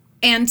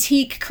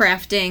antique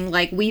crafting,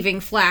 like weaving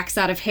flax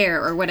out of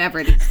hair or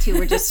whatever these two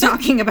were just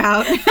talking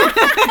about.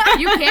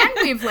 You can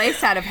weave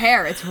lace out of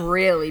hair. It's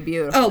really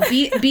beautiful. Oh,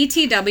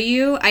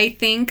 BTW, I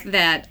think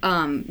that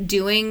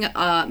doing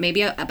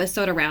maybe an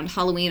episode around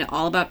Halloween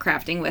all about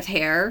crafting with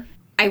hair,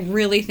 I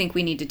really think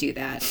we need to do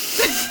that.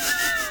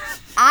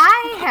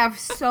 I have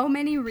so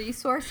many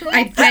resources.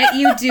 I bet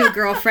you do,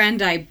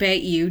 girlfriend. I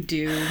bet you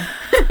do.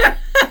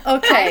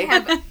 Okay.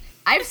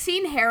 I've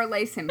seen hair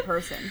lace in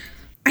person.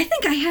 I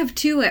think I have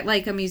too at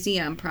like a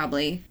museum,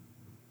 probably.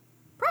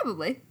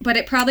 Probably. But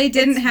it probably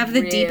didn't have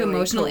the deep really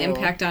emotional cool.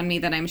 impact on me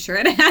that I'm sure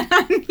it had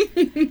on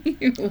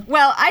you.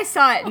 Well, I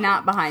saw it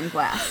not behind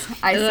glass.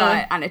 I saw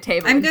it on a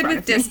table. I'm in good front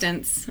with of me.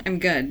 distance. I'm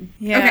good.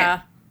 Yeah.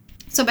 Okay.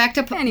 So back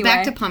to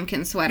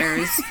pumpkin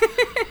sweaters.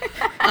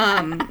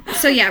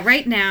 So yeah,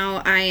 right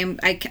now I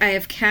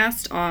have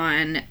cast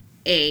on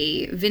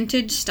a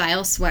vintage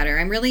style sweater.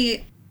 I'm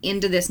really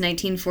into this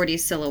 1940s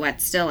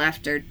silhouette still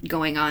after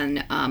going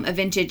on a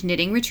vintage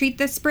knitting retreat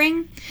this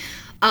spring.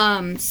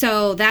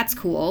 So that's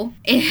cool.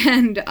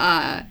 And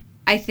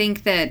I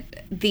think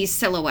that these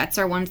silhouettes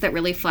are ones that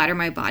really flatter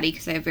my body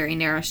because I have very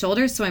narrow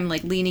shoulders. So I'm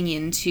like leaning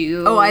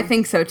into. Oh, I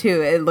think so too.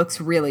 They look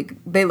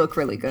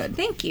really good.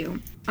 Thank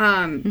you.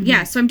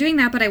 Yeah, so I'm doing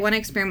that, but I want to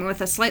experiment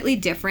with a slightly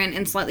different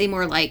and slightly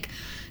more like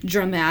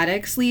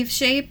dramatic sleeve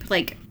shape,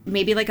 like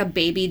maybe like a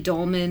baby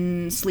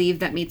dolman sleeve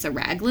that meets a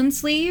raglan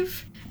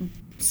sleeve.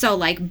 So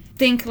like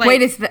think like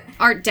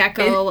Art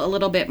Deco, a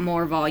little bit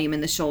more volume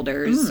in the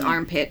shoulders,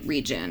 armpit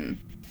region.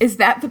 Is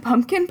that the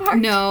pumpkin part?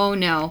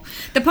 No.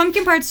 The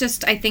pumpkin part's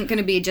just, I think, going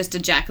to be just a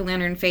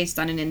jack-o'-lantern face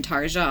on an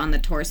intarsia on the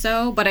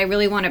torso, but I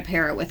really want to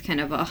pair it with kind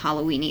of a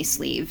Halloween-y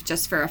sleeve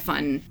just for a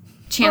fun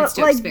chance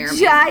to experiment.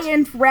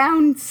 Giant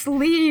round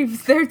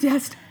sleeves. They're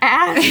just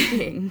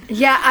asking.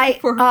 Yeah,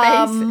 for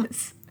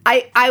faces.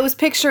 I was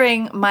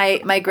picturing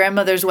my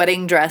grandmother's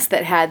wedding dress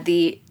that had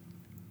the.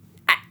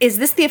 Is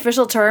this the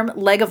official term?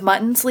 Leg of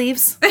mutton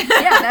sleeves? Yeah,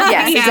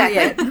 that's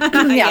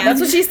Exactly. Yeah,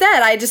 that's what she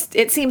said.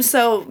 It seems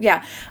so,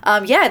 yeah.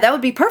 Yeah, that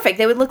would be perfect.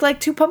 They would look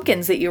like two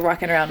pumpkins that you're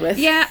walking around with.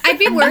 Yeah, I'd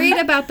be worried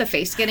about the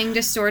face getting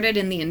distorted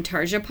in the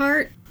intarsia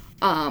part.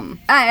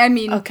 I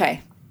mean,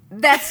 Okay.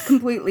 that's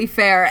completely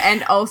fair.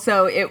 And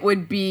also, it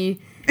would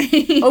be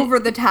over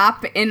the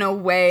top in a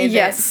way that,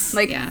 Yes.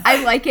 like, Yeah.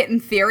 I like it in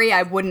theory.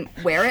 I wouldn't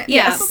wear it.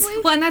 Yes.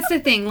 Probably. Well, and that's the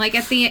thing. Like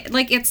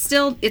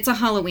it's a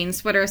Halloween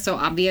sweater, so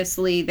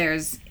obviously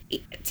there's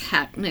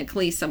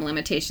technically some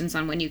limitations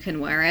on when you can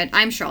wear it.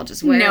 I'm sure I'll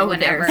just wear it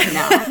whenever. There's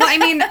not. Well, I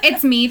mean,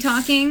 it's me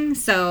talking,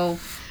 so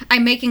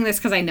I'm making this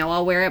because I know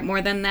I'll wear it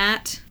more than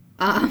that.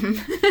 Oh,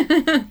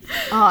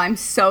 I'm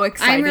so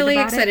excited. I'm really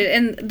about excited, it.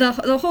 and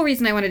the whole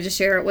reason I wanted to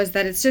share it was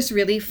that it's just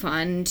really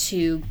fun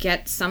to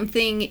get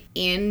something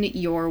in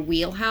your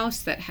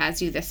wheelhouse that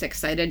has you this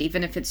excited,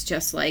 even if it's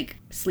just like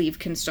sleeve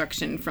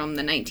construction from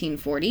the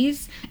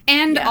 1940s.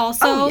 And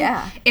also,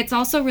 it's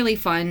also really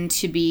fun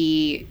to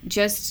be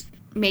just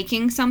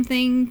making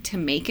something to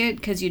make it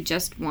because you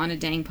just want a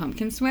dang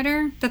pumpkin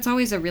sweater. That's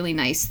always a really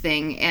nice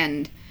thing,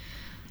 and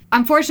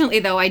unfortunately,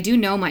 though, I do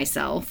know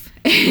myself.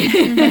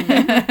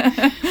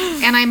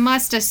 And I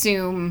must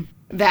assume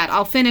that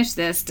I'll finish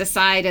this,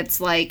 decide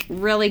it's, like,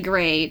 really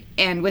great,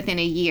 and within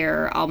a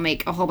year, I'll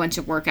make a whole bunch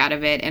of work out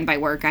of it. And by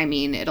work, I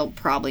mean it'll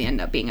probably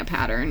end up being a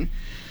pattern.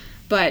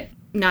 But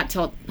not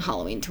till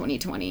Halloween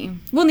 2020.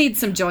 We'll need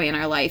some joy in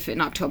our life in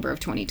October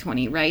of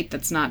 2020, right?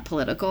 That's not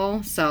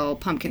political. So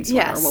pumpkin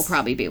sweater will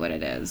probably be what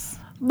it is.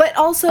 But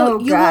also,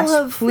 will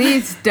have.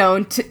 Please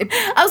don't.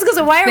 I was going to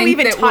say, why are we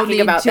even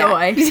talking about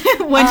joy?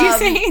 that? What'd you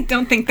say?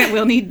 Don't think that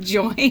we'll need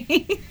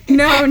joy.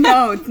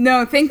 No.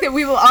 Think that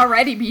we will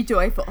already be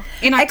joyful.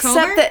 In October?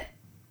 Except that.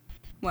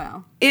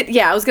 Well.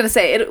 I was going to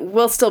say, it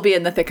will still be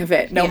in the thick of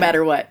it, no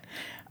matter what.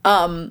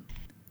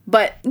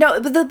 But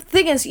the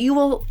thing is, you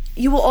will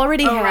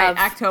already have. Right,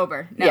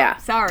 October. No, Yeah.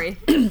 Sorry.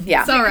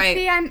 Yeah. It's all right.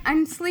 See,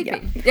 I'm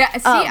sleeping. Yeah,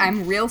 see,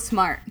 I'm real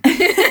smart.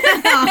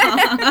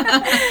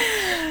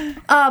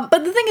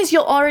 But the thing is,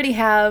 you'll already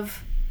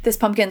have this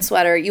pumpkin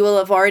sweater. You will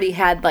have already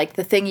had, like,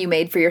 the thing you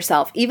made for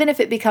yourself. Even if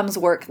it becomes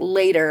work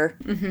later,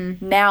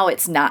 now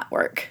it's not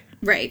work.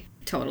 Right.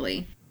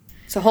 Totally.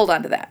 So hold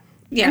on to that.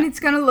 Yeah. And it's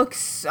going to look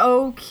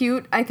so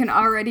cute. I can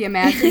already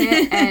imagine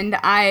it. And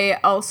I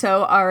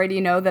also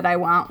already know that I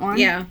want one.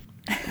 Yeah.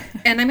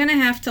 And I'm going to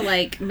have to,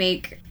 like,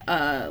 make,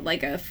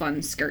 like, a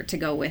fun skirt to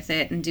go with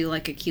it and do,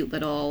 like, a cute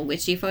little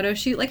witchy photo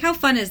shoot. Like, how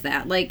fun is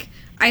that? Like,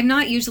 I'm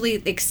not usually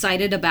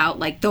excited about,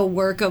 like, the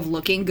work of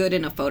looking good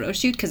in a photo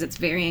shoot because it's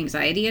very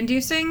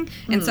anxiety-inducing.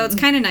 And so it's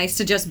kind of nice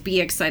to just be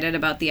excited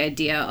about the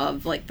idea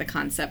of, like, the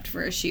concept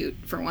for a shoot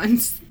for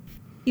once.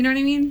 You know what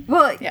I mean?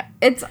 Well,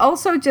 it's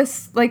also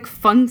just, like,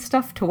 fun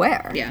stuff to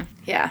wear. Yeah.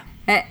 Yeah.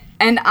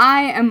 And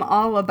I am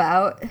all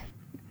about...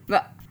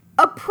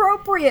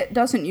 Appropriate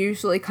doesn't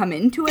usually come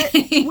into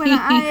it when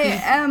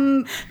I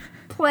am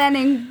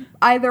planning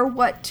either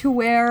what to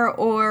wear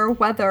or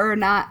whether or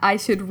not I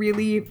should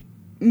really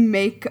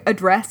make a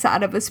dress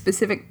out of a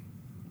specific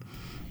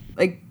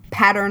like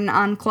pattern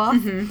on cloth.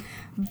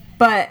 Mm-hmm.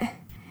 But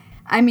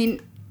I mean,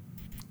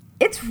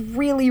 it's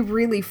really,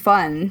 really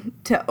fun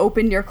to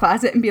open your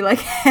closet and be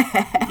like,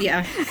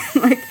 yeah,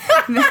 like,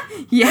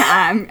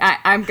 yeah,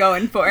 I'm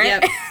going for it.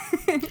 Yep.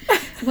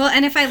 Well,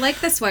 and if I like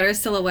the sweater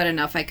silhouette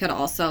enough, I could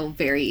also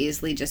very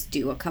easily just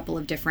do a couple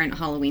of different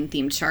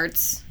Halloween-themed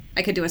charts.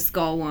 I could do a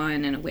skull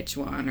one and a witch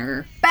one,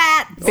 or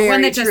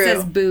one that just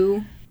says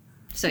boo.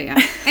 So,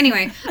 yeah.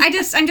 Anyway,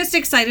 I'm just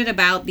excited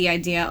about the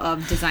idea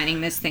of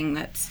designing this thing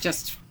that's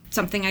just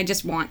something I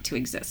just want to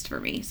exist for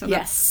me. So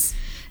it's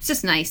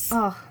just nice.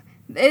 Oh,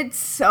 it's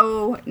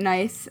so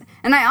nice.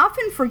 And I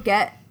often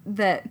forget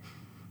that,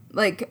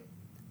 like,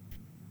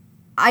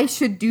 I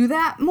should do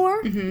that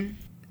more. Mm-hmm.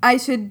 I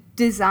should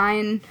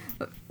design,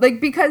 like,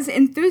 because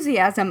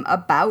enthusiasm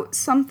about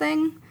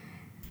something,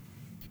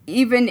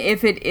 even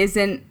if it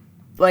isn't,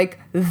 like,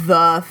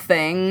 the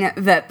thing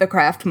that the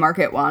craft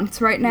market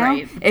wants right now,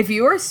 if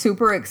you are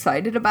super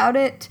excited about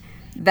it,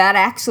 that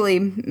actually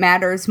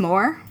matters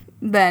more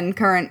than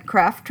current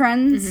craft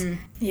trends.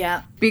 Mm-hmm.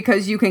 Yeah.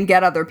 Because you can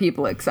get other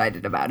people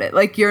excited about it.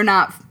 Like, you're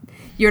not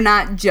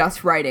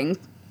just writing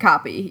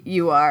copy.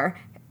 You are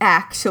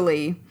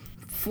actually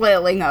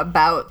flailing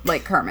about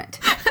like Kermit.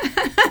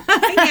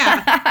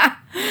 Yeah.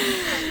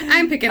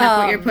 I'm picking up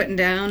what you're putting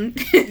down.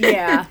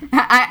 Yeah.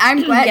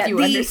 I'm glad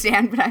you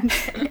understand what I'm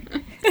saying.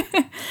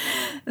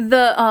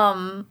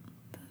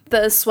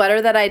 The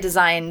sweater that I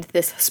designed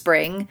this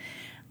spring,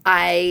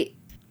 I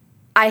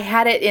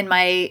had it in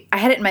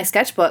my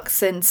sketchbook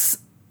since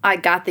I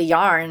got the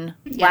yarn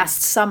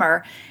last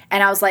summer,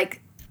 and I was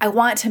like, I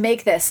want to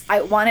make this.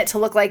 I want it to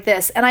look like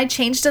this. And I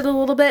changed it a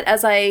little bit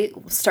as I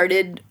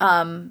started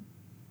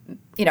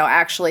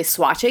actually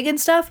swatching and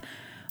stuff.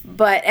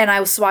 And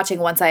I was swatching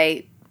once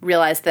I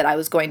realized that I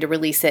was going to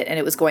release it and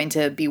it was going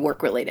to be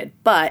work related.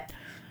 But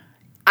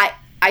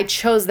I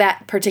chose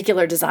that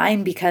particular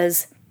design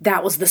because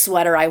that was the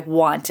sweater I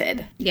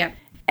wanted. Yeah.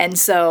 And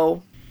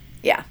so,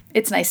 yeah,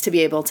 it's nice to be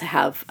able to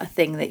have a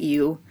thing that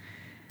you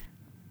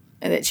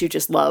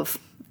just love.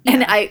 Yeah.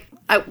 And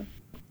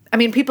I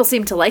mean, people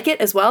seem to like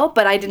it as well,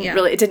 but I didn't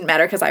really, it didn't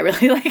matter because I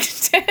really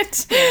liked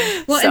it.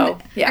 Well, so,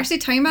 actually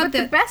talking about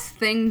the best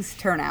things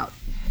turn out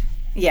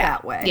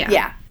that way.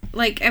 Yeah.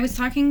 Like, I was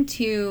talking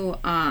to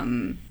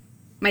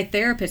my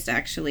therapist,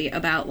 actually,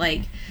 about,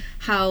 like,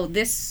 how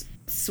this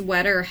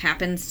sweater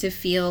happens to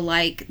feel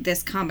like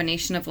this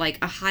combination of, like,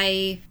 a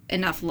high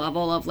enough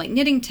level of, like,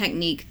 knitting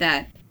technique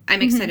that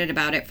I'm excited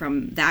about it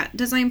from that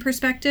design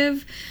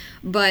perspective.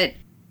 But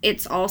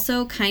it's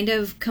also kind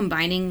of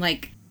combining,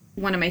 like,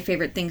 one of my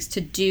favorite things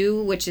to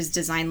do, which is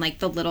design, like,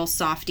 the little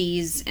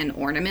softies and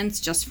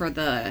ornaments just for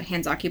the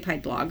Hands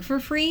Occupied blog for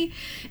free.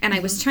 And I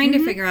was trying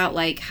to figure out,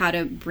 like, how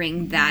to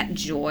bring that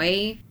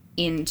joy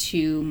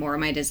into more of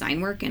my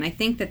design work. And I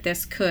think that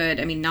this could,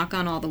 I mean, knock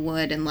on all the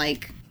wood and,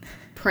 like,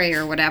 pray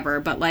or whatever,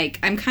 but, like,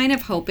 I'm kind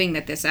of hoping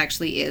that this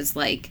actually is,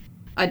 like,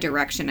 a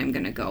direction I'm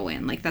going to go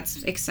in. Like,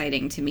 that's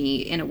exciting to me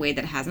in a way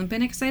that hasn't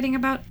been exciting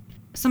about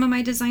some of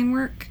my design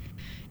work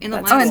in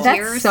the last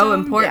year or so. That's so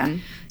important.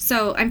 Yeah.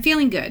 So I'm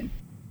feeling good.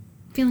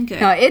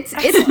 No, it's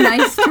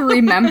nice to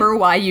remember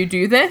why you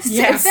do this,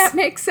 if that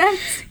makes sense.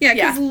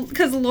 Yeah,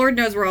 because Lord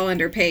knows we're all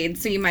underpaid,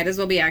 so you might as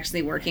well be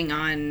actually working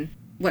on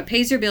what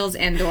pays your bills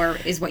and/or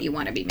is what you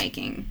want to be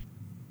making,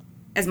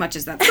 as much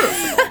as that's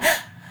possible.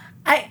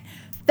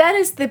 That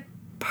is the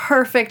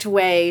perfect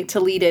way to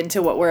lead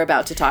into what we're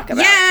about to talk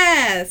about.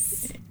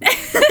 Yes!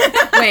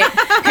 Wait,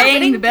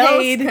 paying the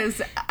bills?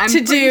 Because I'm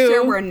pretty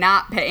sure we're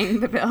not paying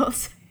the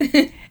bills.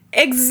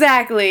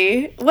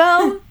 Exactly.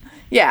 Well,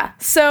 yeah.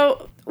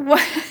 So we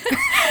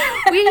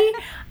thought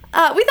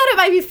it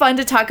might be fun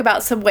to talk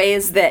about some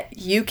ways that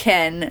you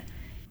can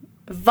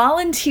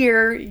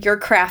volunteer your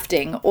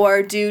crafting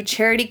or do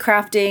charity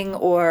crafting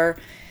or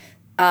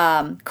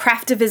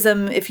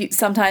craftivism, if you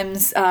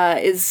sometimes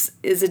is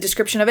a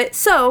description of it.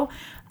 So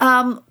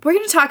we're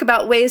going to talk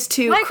about ways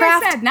to craft. Like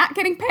I said, not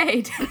getting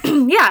paid.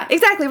 Yeah,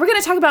 exactly. We're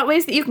going to talk about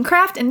ways that you can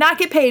craft and not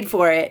get paid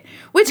for it,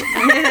 which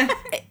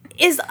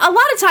is a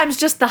lot of times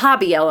just the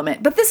hobby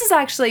element. But this is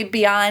actually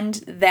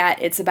beyond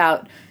that. It's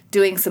about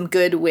doing some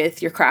good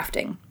with your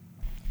crafting.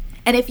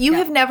 And if you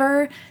have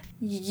never,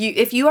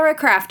 if you are a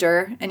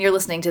crafter and you're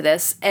listening to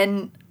this,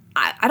 and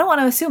I don't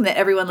want to assume that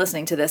everyone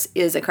listening to this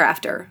is a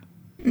crafter.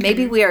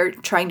 Maybe we are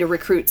trying to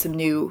recruit some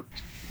new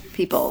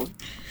people,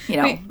 you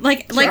know. Right.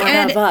 Like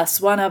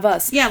one of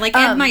us. Yeah, like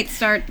Ed might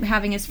start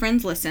having his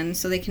friends listen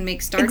so they can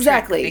make Star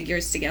Trek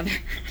figures together.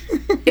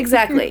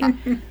 Exactly.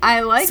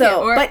 I like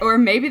it. Or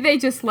maybe they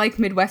just like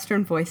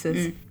Midwestern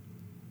voices.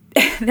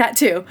 That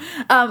too.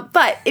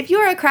 But if you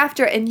are a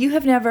crafter and you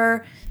have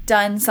never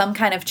done some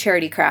kind of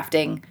charity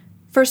crafting,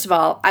 first of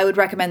all, I would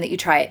recommend that you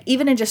try it,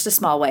 even in just a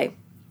small way.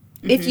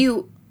 If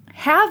you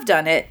have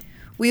done it,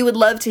 we would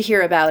love to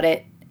hear about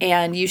it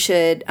and you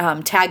should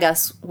tag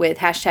us with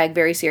hashtag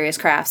Very Serious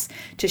Crafts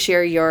to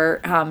share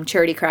your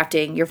charity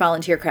crafting, your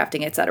volunteer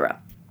crafting,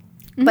 etc.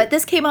 But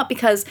this came up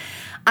because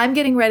I'm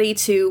getting ready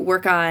to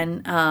work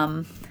on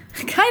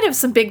kind of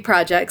some big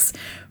projects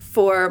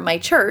for my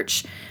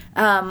church.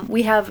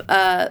 We have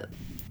a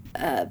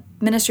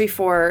ministry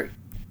for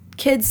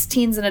kids,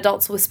 teens, and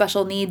adults with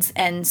special needs,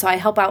 and so I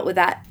help out with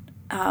that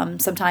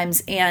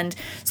sometimes. And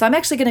so I'm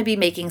actually going to be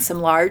making some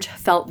large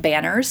felt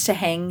banners to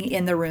hang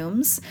in the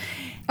rooms.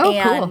 Oh,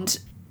 and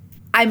cool.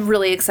 I'm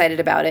really excited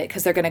about it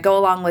because they're going to go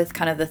along with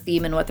kind of the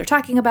theme and what they're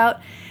talking about.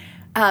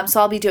 So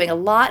I'll be doing a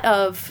lot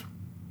of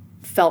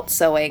felt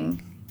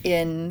sewing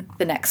in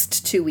the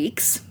next 2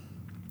 weeks.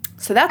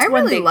 So that's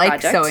one really big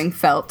like project. sewing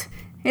felt.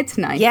 It's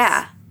nice.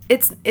 Yeah,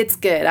 it's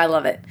good. I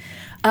love it.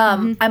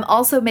 I'm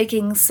also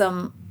making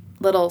some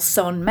little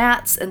sewn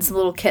mats and some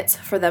little kits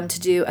for them to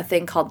do a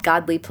thing called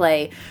Godly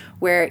Play,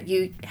 where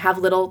you have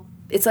little,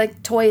 it's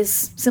like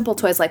toys, simple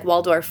toys like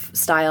Waldorf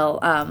style,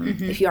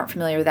 if you aren't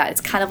familiar with that.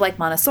 It's kind of like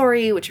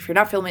Montessori, which if you're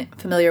not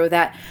familiar with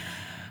that,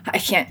 I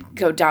can't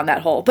go down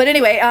that hole. But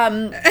anyway,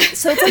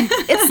 so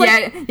it's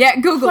like yeah,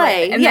 Google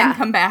play. it and then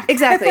come back.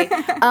 Exactly.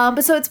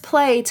 But so it's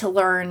play to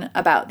learn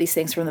about these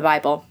things from the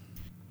Bible.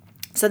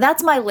 So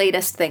that's my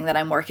latest thing that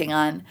I'm working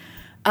on.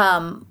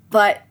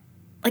 But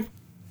like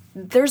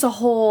there's a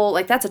whole,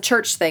 like that's a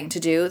church thing to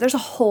do. There's a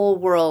whole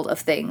world of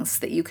things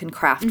that you can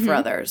craft for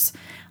others.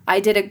 I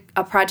did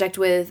a project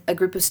with a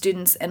group of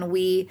students, and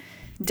we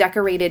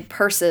decorated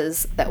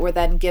purses that were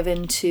then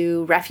given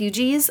to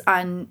refugees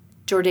on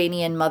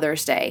Jordanian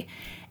Mother's Day.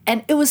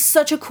 And it was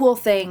such a cool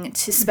thing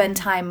to spend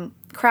time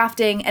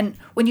crafting. And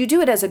when you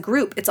do it as a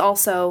group, it's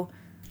also,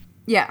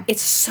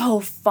 it's so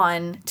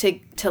fun to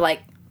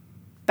like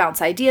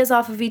bounce ideas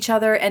off of each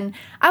other. And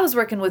I was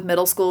working with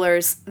middle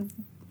schoolers.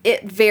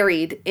 It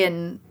varied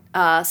in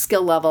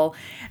skill level.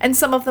 And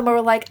some of them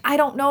were like, I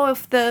don't know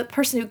if the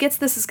person who gets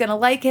this is going to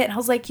like it. And I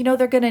was like,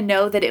 they're going to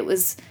know that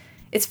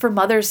it's for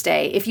Mother's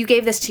Day. If you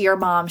gave this to your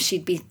mom,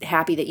 she'd be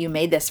happy that you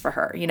made this for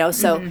her,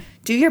 So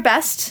do your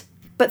best,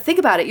 but think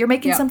about it. You're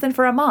making something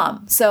for a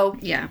mom. So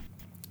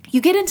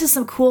you get into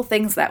some cool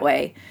things that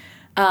way.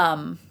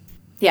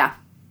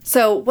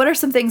 So what are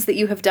some things that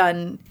you have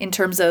done in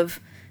terms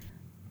of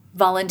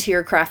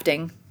volunteer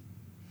crafting?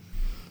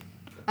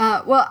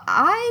 Well,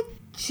 I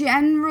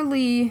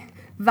generally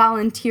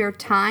volunteer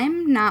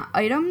time, not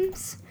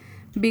items,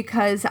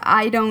 because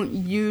I don't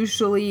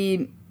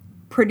usually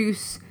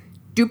produce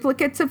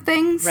duplicates of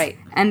things. Right.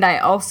 And I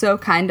also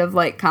kind of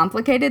like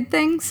complicated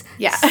things.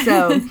 Yeah.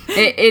 So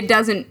it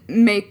doesn't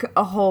make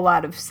a whole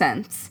lot of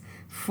sense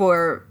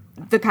for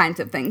the kinds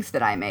of things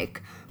that I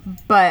make.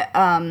 But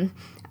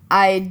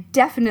I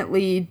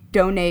definitely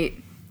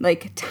donate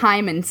like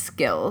time and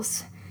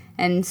skills.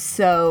 And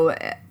so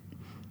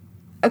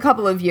a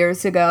couple of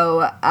years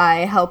ago,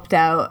 I helped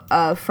out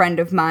a friend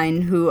of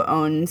mine who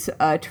owns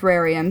a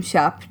terrarium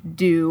shop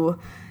do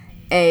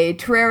a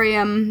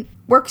terrarium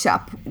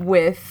workshop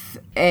with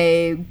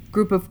a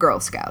group of Girl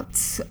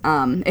Scouts,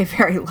 a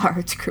very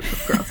large group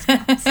of Girl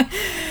Scouts.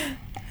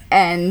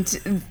 And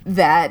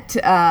that,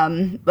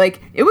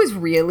 it was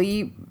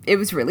really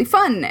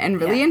fun and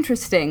really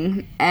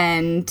interesting.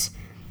 And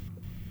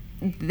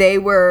they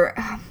were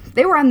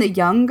on the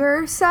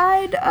younger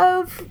side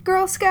of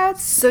Girl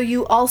Scouts. So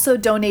you also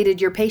donated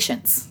your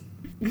patience.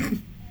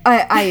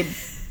 I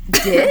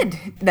did.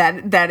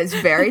 That is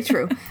very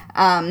true.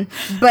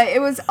 But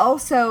it was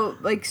also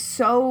like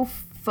so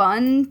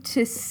fun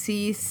to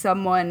see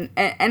someone,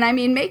 and I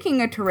mean,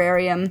 making a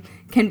terrarium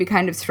can be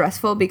kind of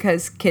stressful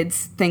because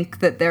kids think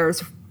that there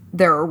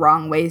are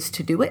wrong ways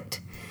to do it.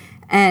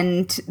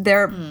 And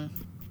there are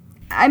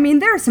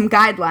some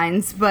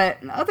guidelines, but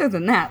other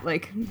than that,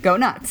 like, go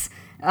nuts.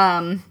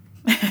 And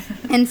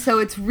so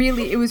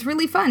it was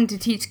really fun to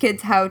teach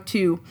kids how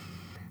to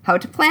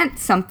plant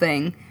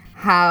something,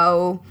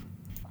 how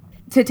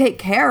to take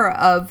care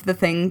of the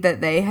thing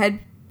that they had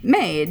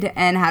made,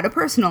 and how to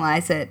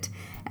personalize it.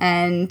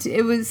 And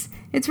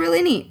it's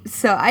really neat.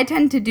 So I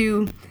tend to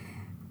do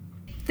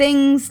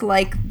things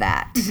like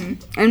that.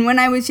 And when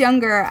I was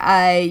younger,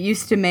 I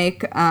used to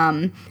make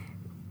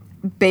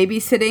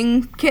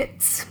babysitting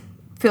kits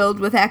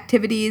filled with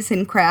activities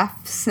and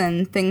crafts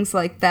and things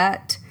like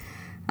that.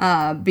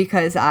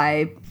 Because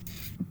I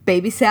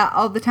babysat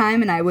all the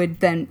time, and I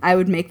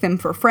would make them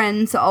for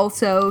friends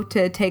also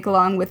to take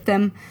along with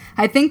them.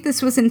 I think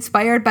this was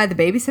inspired by the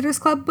Babysitters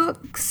Club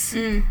books.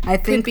 I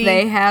think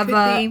they have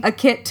a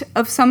kit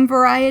of some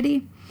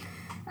variety,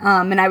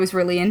 and I was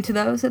really into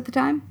those at the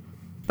time.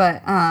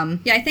 But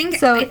I think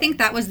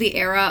that was the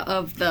era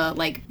of the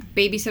like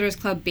Babysitters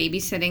Club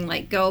babysitting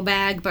like go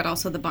bag, but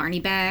also the Barney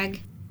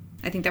bag.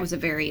 I think that was a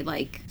very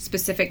like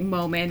specific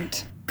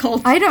moment.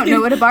 I don't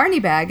know what a Barney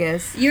bag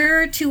is.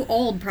 You're too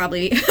old,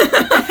 probably.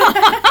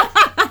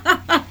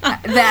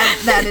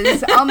 That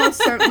is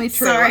almost certainly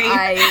true. Sorry.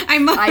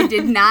 I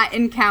did not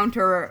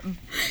encounter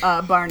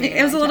Barney.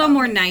 It was a little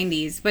more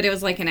 90s, but it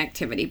was like an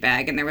activity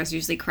bag, and there was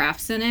usually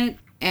crafts in it.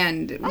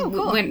 And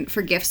cool. when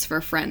for gifts for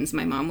friends,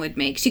 my mom would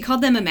make. She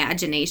called them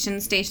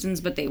imagination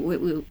stations, but we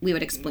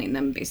would explain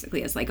them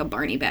basically as like a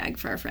Barney bag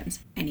for our friends.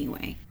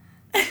 Anyway,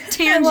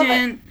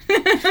 tangent.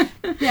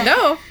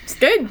 No, it's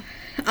good.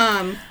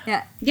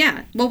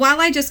 Yeah. Well,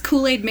 while I just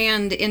Kool-Aid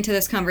manned into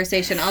this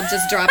conversation, I'll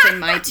just drop in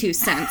my 2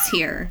 cents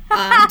here.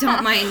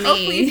 Don't mind me. Oh,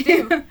 please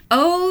do.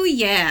 Oh,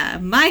 yeah.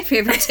 My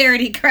favorite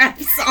charity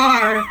crafts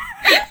are...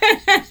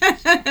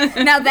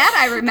 Now that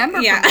I remember.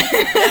 Yeah.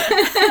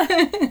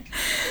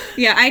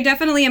 Yeah, I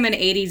definitely am an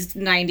 80s,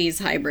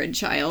 90s hybrid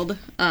child.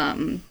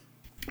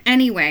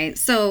 Anyway,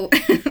 so...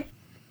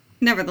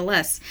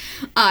 Nevertheless,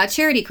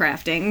 charity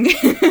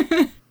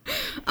crafting.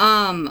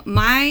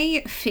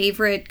 My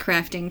favorite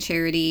crafting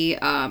charity,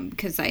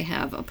 because I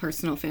have a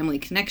personal family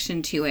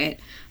connection to it,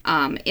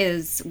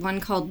 is one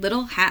called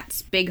Little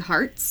Hats, Big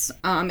Hearts.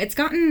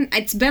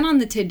 It's been on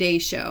the Today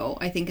Show,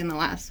 I think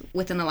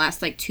within the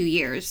last like 2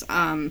 years.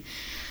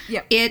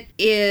 Yep. It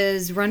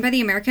is run by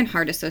the American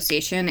Heart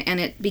Association, and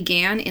it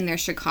began in their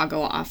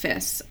Chicago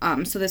office.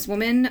 So this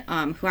woman,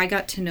 who I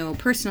got to know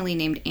personally,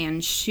 named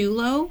Ann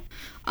Shulo,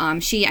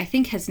 she I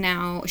think has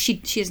now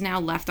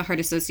left the Heart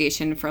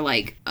Association for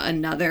like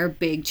another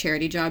big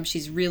charity job.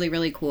 She's really,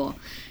 really cool.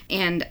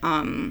 And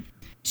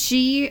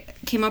she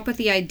came up with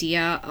the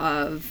idea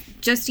of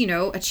just,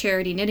 a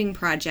charity knitting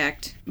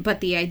project, but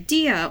the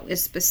idea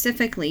is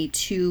specifically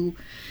to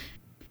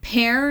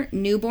pair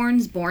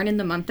newborns born in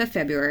the month of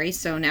February,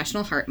 so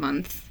National Heart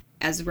Month,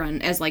 as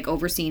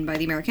overseen by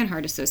the American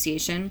Heart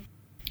Association.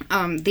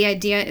 The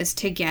idea is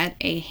to get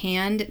a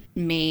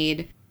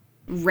handmade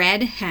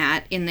red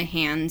hat in the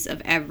hands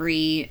of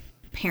every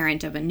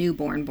parent of a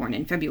newborn born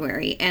in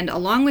February, and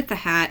along with the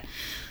hat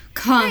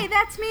Hey,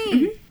 that's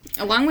me.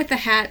 Along with the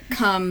hat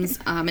comes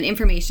an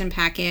information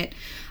packet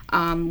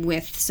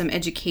with some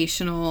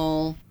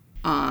educational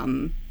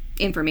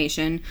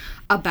information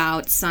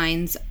about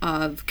signs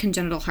of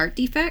congenital heart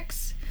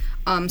defects.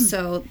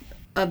 So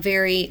a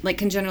very, like,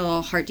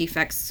 congenital heart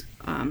defects,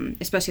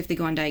 especially if they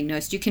go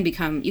undiagnosed, you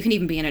can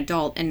even be an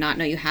adult and not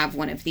know you have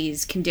one of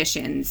these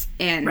conditions,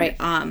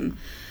 and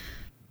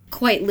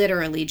quite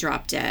literally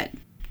drop dead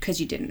because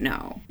you didn't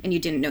know, and you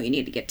didn't know you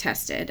needed to get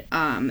tested.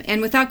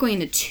 And without going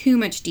into too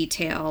much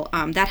detail,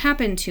 that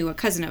happened to a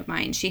cousin of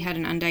mine. She had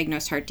an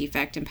undiagnosed heart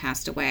defect and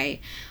passed away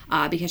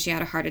because she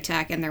had a heart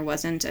attack, and there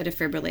wasn't a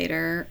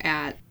defibrillator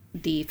at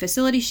the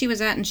facility she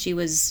was at, and she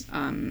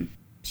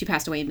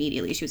passed away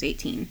immediately. She was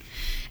 18.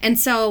 And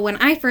so when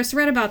I first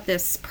read about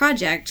this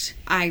project,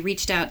 I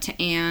reached out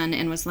to Anne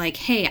and was like,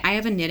 hey, I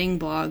have a knitting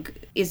blog.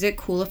 Is it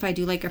cool if I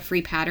do like a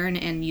free pattern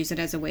and use it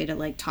as a way to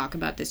like talk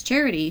about this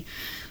charity?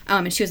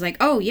 And she was like,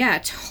 oh yeah,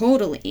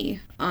 totally.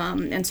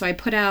 And so I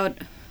put out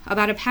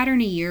about a pattern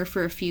a year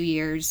for a few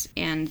years,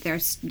 and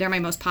they're my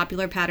most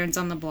popular patterns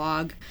on the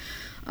blog.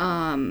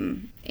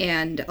 And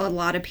a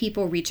lot of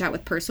people reach out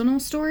with personal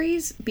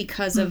stories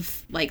because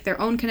of like their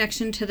own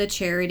connection to the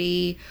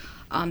charity.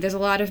 There's a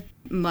lot of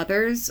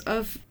mothers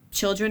of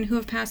children who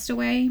have passed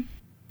away.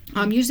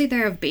 Usually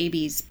they're of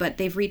babies, but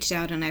they've reached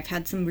out, and I've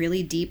had some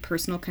really deep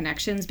personal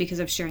connections because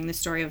of sharing the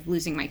story of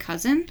losing my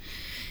cousin.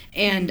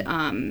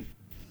 And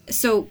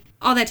so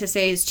all that to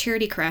say is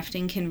charity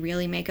crafting can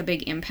really make a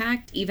big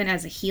impact, even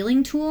as a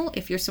healing tool,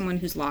 if you're someone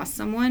who's lost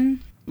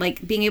someone.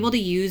 Like, being able to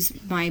use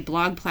my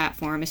blog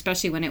platform,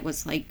 especially when it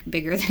was, like,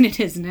 bigger than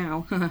it is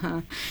now.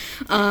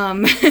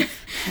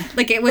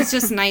 Like, it was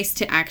just nice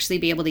to actually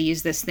be able to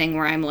use this thing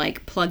where I'm,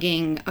 like,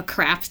 plugging a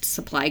craft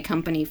supply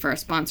company for a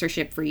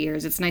sponsorship for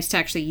years. It's nice to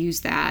actually use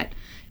that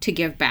to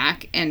give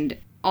back. And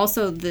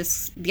also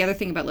the other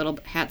thing about Little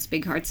Hats,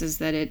 Big Hearts is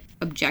that it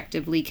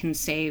objectively can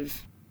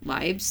save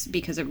lives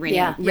because of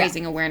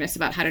raising awareness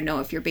about how to know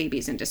if your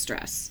baby's in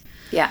distress.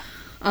 Yeah.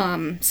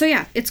 So,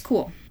 yeah, it's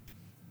cool.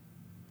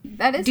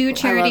 That is do cool.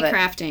 charity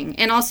crafting.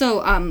 And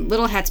also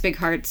Little Hats Big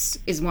Hearts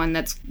is one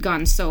that's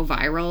gone so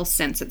viral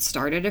since it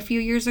started a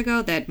few years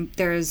ago that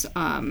there's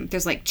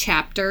like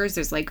chapters,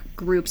 there's like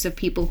groups of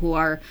people who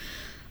are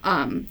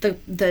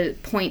the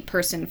point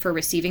person for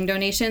receiving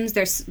donations.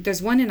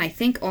 There's one in I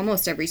think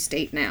almost every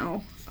state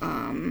now.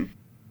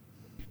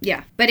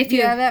 Yeah, but if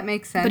you that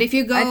makes sense. But if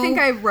you go, I think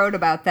I wrote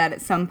about that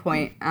at some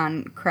point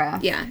on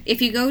craft. Yeah,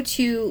 if you go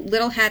to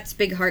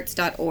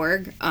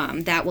littlehatsbighearts.org,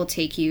 that will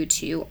take you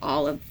to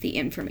all of the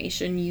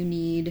information you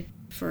need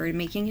for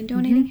making and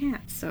donating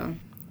hats. So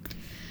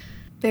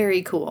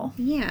very cool.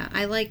 Yeah,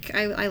 I like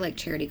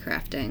charity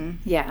crafting.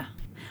 Yeah,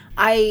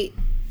 I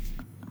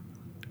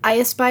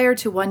aspire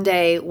to one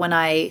day when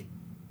I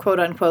quote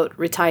unquote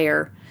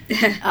retire,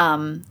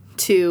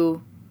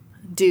 to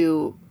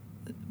do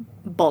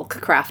bulk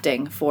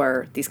crafting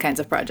for these kinds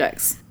of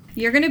projects.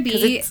 You're gonna be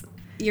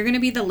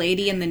the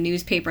lady in the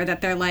newspaper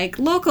that they're like,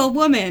 local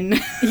woman.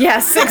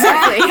 Yes,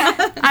 exactly.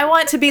 I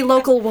want to be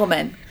local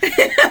woman.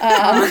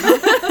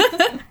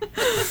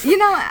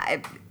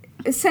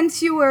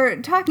 Since you were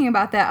talking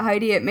about that,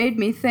 Heidi, it made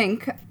me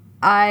think.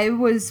 I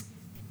was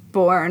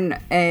born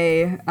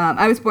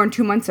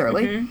 2 months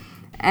early,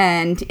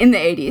 and in the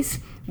 80s,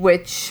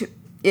 which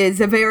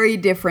is a very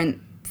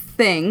different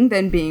thing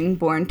than being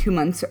born 2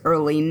 months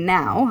early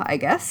now, I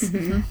guess.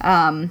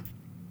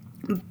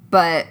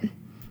 But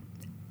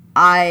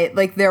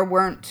there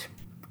weren't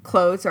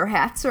clothes or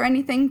hats or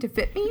anything to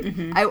fit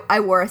me. I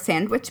wore a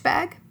sandwich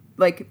bag,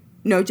 like,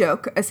 no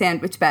joke, a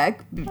sandwich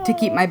bag to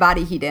keep my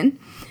body heat in.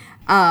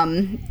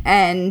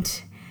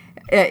 And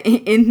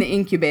in the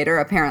incubator,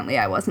 apparently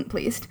I wasn't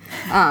pleased.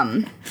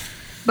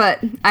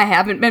 But I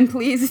haven't been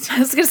pleased. I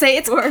was going to say,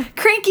 it's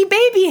cranky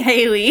baby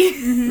Haley.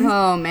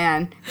 Oh,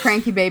 man.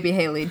 Cranky baby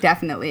Haley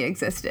definitely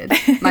existed.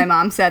 My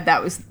mom said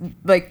that was,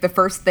 like, the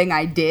first thing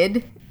I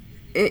did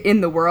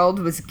in the world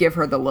was give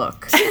her the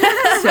look. So,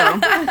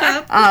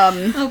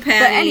 oh,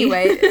 Patty.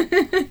 But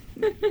anyway,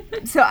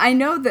 so I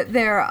know that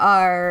there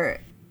are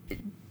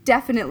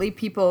definitely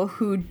people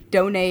who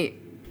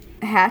donate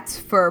hats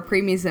for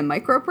preemies and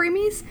micro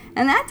preemies,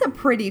 and that's a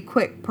pretty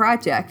quick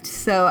project.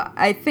 So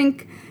I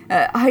think,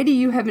 Heidi,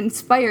 you have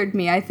inspired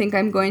me. I think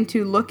I'm going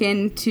to look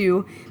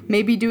into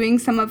maybe doing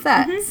some of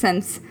that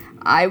since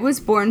I was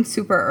born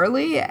super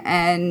early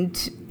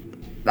and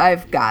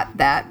I've got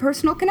that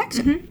personal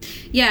connection.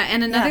 Yeah,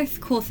 and another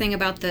cool thing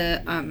about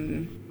the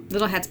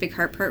Little Hats Big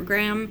Heart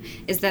program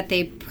is that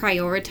they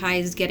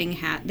prioritize getting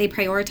hats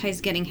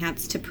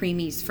to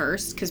preemies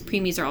first, because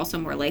preemies are also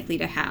more likely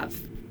to have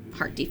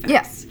heart defects.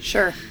 Yes,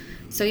 sure.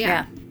 So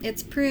yeah,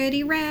 it's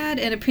pretty rad.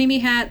 And a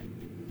preemie hat,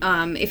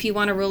 if you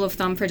want a rule of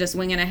thumb for just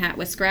winging a hat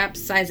with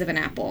scraps, size of an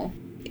apple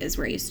is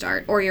where you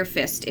start, or your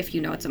fist if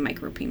you know it's a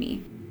micro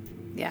preemie.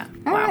 Yeah.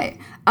 All right.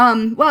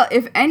 Well,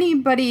 if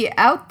anybody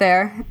out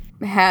there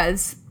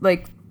has,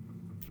 like,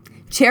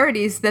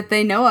 charities that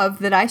they know of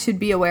that I should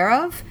be aware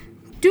of,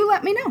 do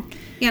let me know.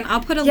 Yeah, and I'll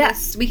put a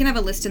list. We can have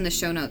a list in the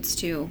show notes,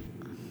 too.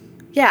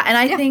 Yeah, and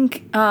I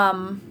think,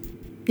 I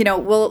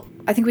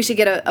think we should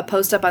get a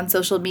post up on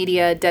social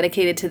media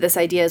dedicated to this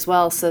idea as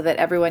well, so that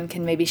everyone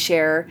can maybe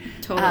share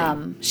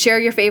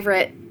your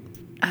favorite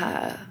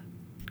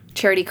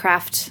charity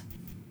craft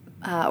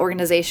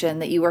organization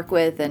that you work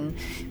with, and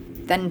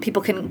then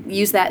people can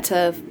use that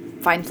to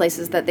find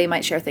places that they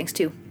might share things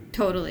to.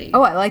 Totally.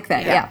 Oh, I like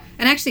that, yeah.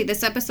 And actually,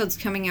 this episode's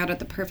coming out at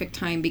the perfect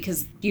time,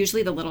 because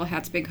usually the Little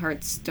Hats Big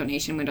Hearts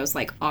donation window is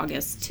like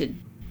August to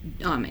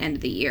end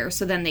of the year.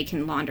 So then they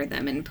can launder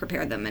them and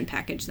prepare them and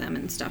package them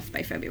and stuff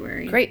by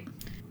February. Great.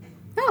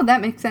 Oh,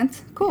 that makes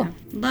sense. Cool. Yeah.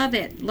 Love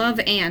it. Love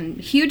Anne.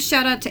 Huge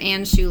shout out to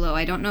Anne Shulo.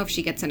 I don't know if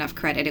she gets enough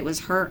credit. It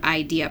was her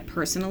idea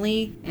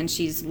personally, and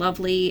she's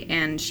lovely,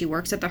 and she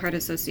works at the Heart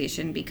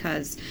Association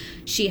because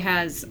she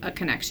has a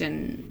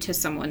connection to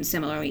someone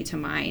similarly to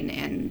mine,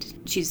 and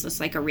she's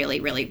just like a really,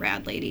 really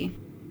rad lady.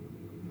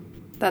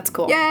 That's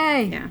cool.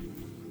 Yay! Yeah.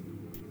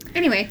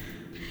 Anyway,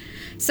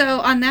 so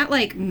on that,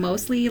 like,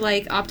 mostly,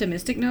 like,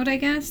 optimistic note, I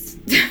guess.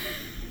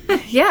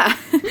 Yeah.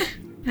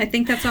 I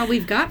think that's all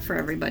we've got for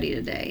everybody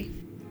today.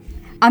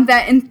 On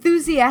that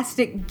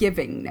enthusiastic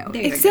giving note.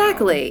 There you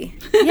Exactly.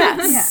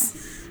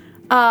 Yes.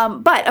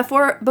 But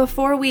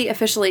before we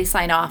officially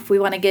sign off, we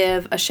want to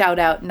give a shout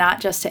out not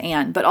just to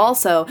Anne, but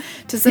also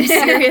to some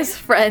serious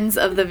friends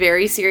of the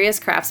Very Serious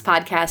Crafts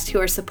podcast who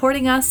are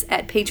supporting us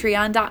at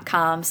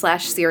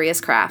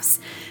patreon.com/seriouscrafts.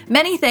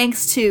 Many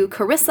thanks to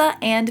Carissa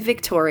and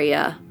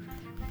Victoria.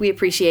 We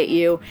appreciate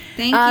you.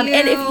 Thank you. And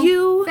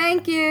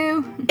Thank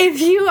you. if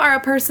you are a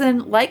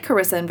person like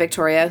Carissa and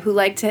Victoria who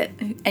like to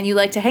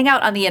hang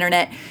out on the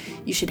internet,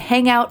 you should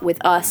hang out with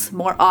us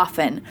more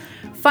often.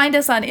 Find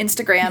us on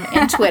Instagram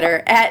and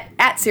Twitter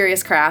at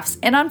Serious Crafts,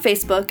 and on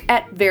Facebook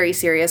at Very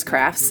Serious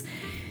Crafts.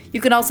 You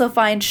can also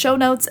find show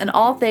notes and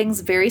all things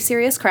Very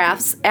Serious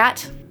Crafts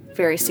at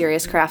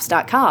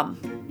veryseriouscrafts.com.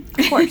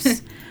 Of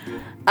course.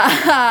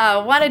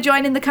 Want to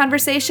join in the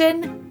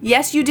conversation?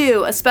 Yes, you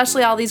do,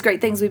 especially all these great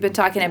things we've been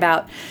talking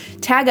about.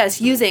 Tag us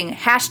using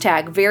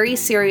hashtag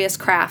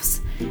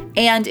 #VerySeriousCrafts.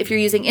 And if you're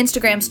using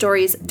Instagram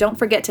stories, don't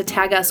forget to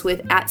tag us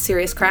with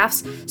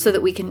 @SeriousCrafts so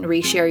that we can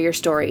reshare your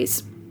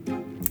stories.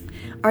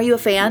 Are you a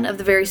fan of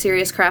the Very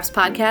Serious Crafts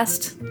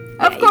podcast?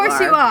 Of course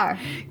you are.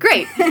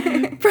 Great.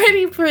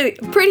 pretty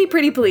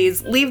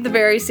please leave the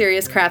Very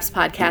Serious Crafts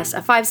podcast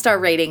a 5-star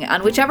rating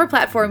on whichever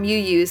platform you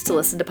use to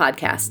listen to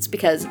podcasts,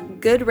 because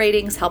good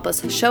ratings help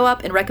us show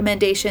up in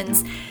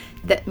recommendations.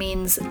 That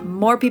means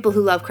more people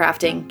who love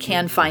crafting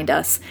can find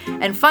us.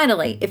 And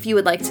finally, if you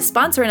would like to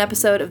sponsor an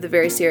episode of the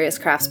Very Serious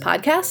Crafts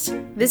podcast,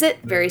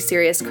 visit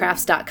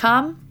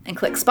veryseriouscrafts.com and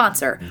click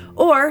sponsor,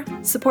 or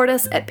support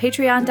us at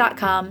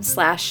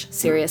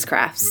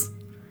patreon.com/seriouscrafts.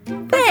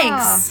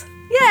 Thanks.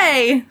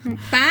 Yay.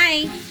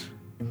 Bye.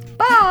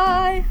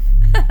 Bye.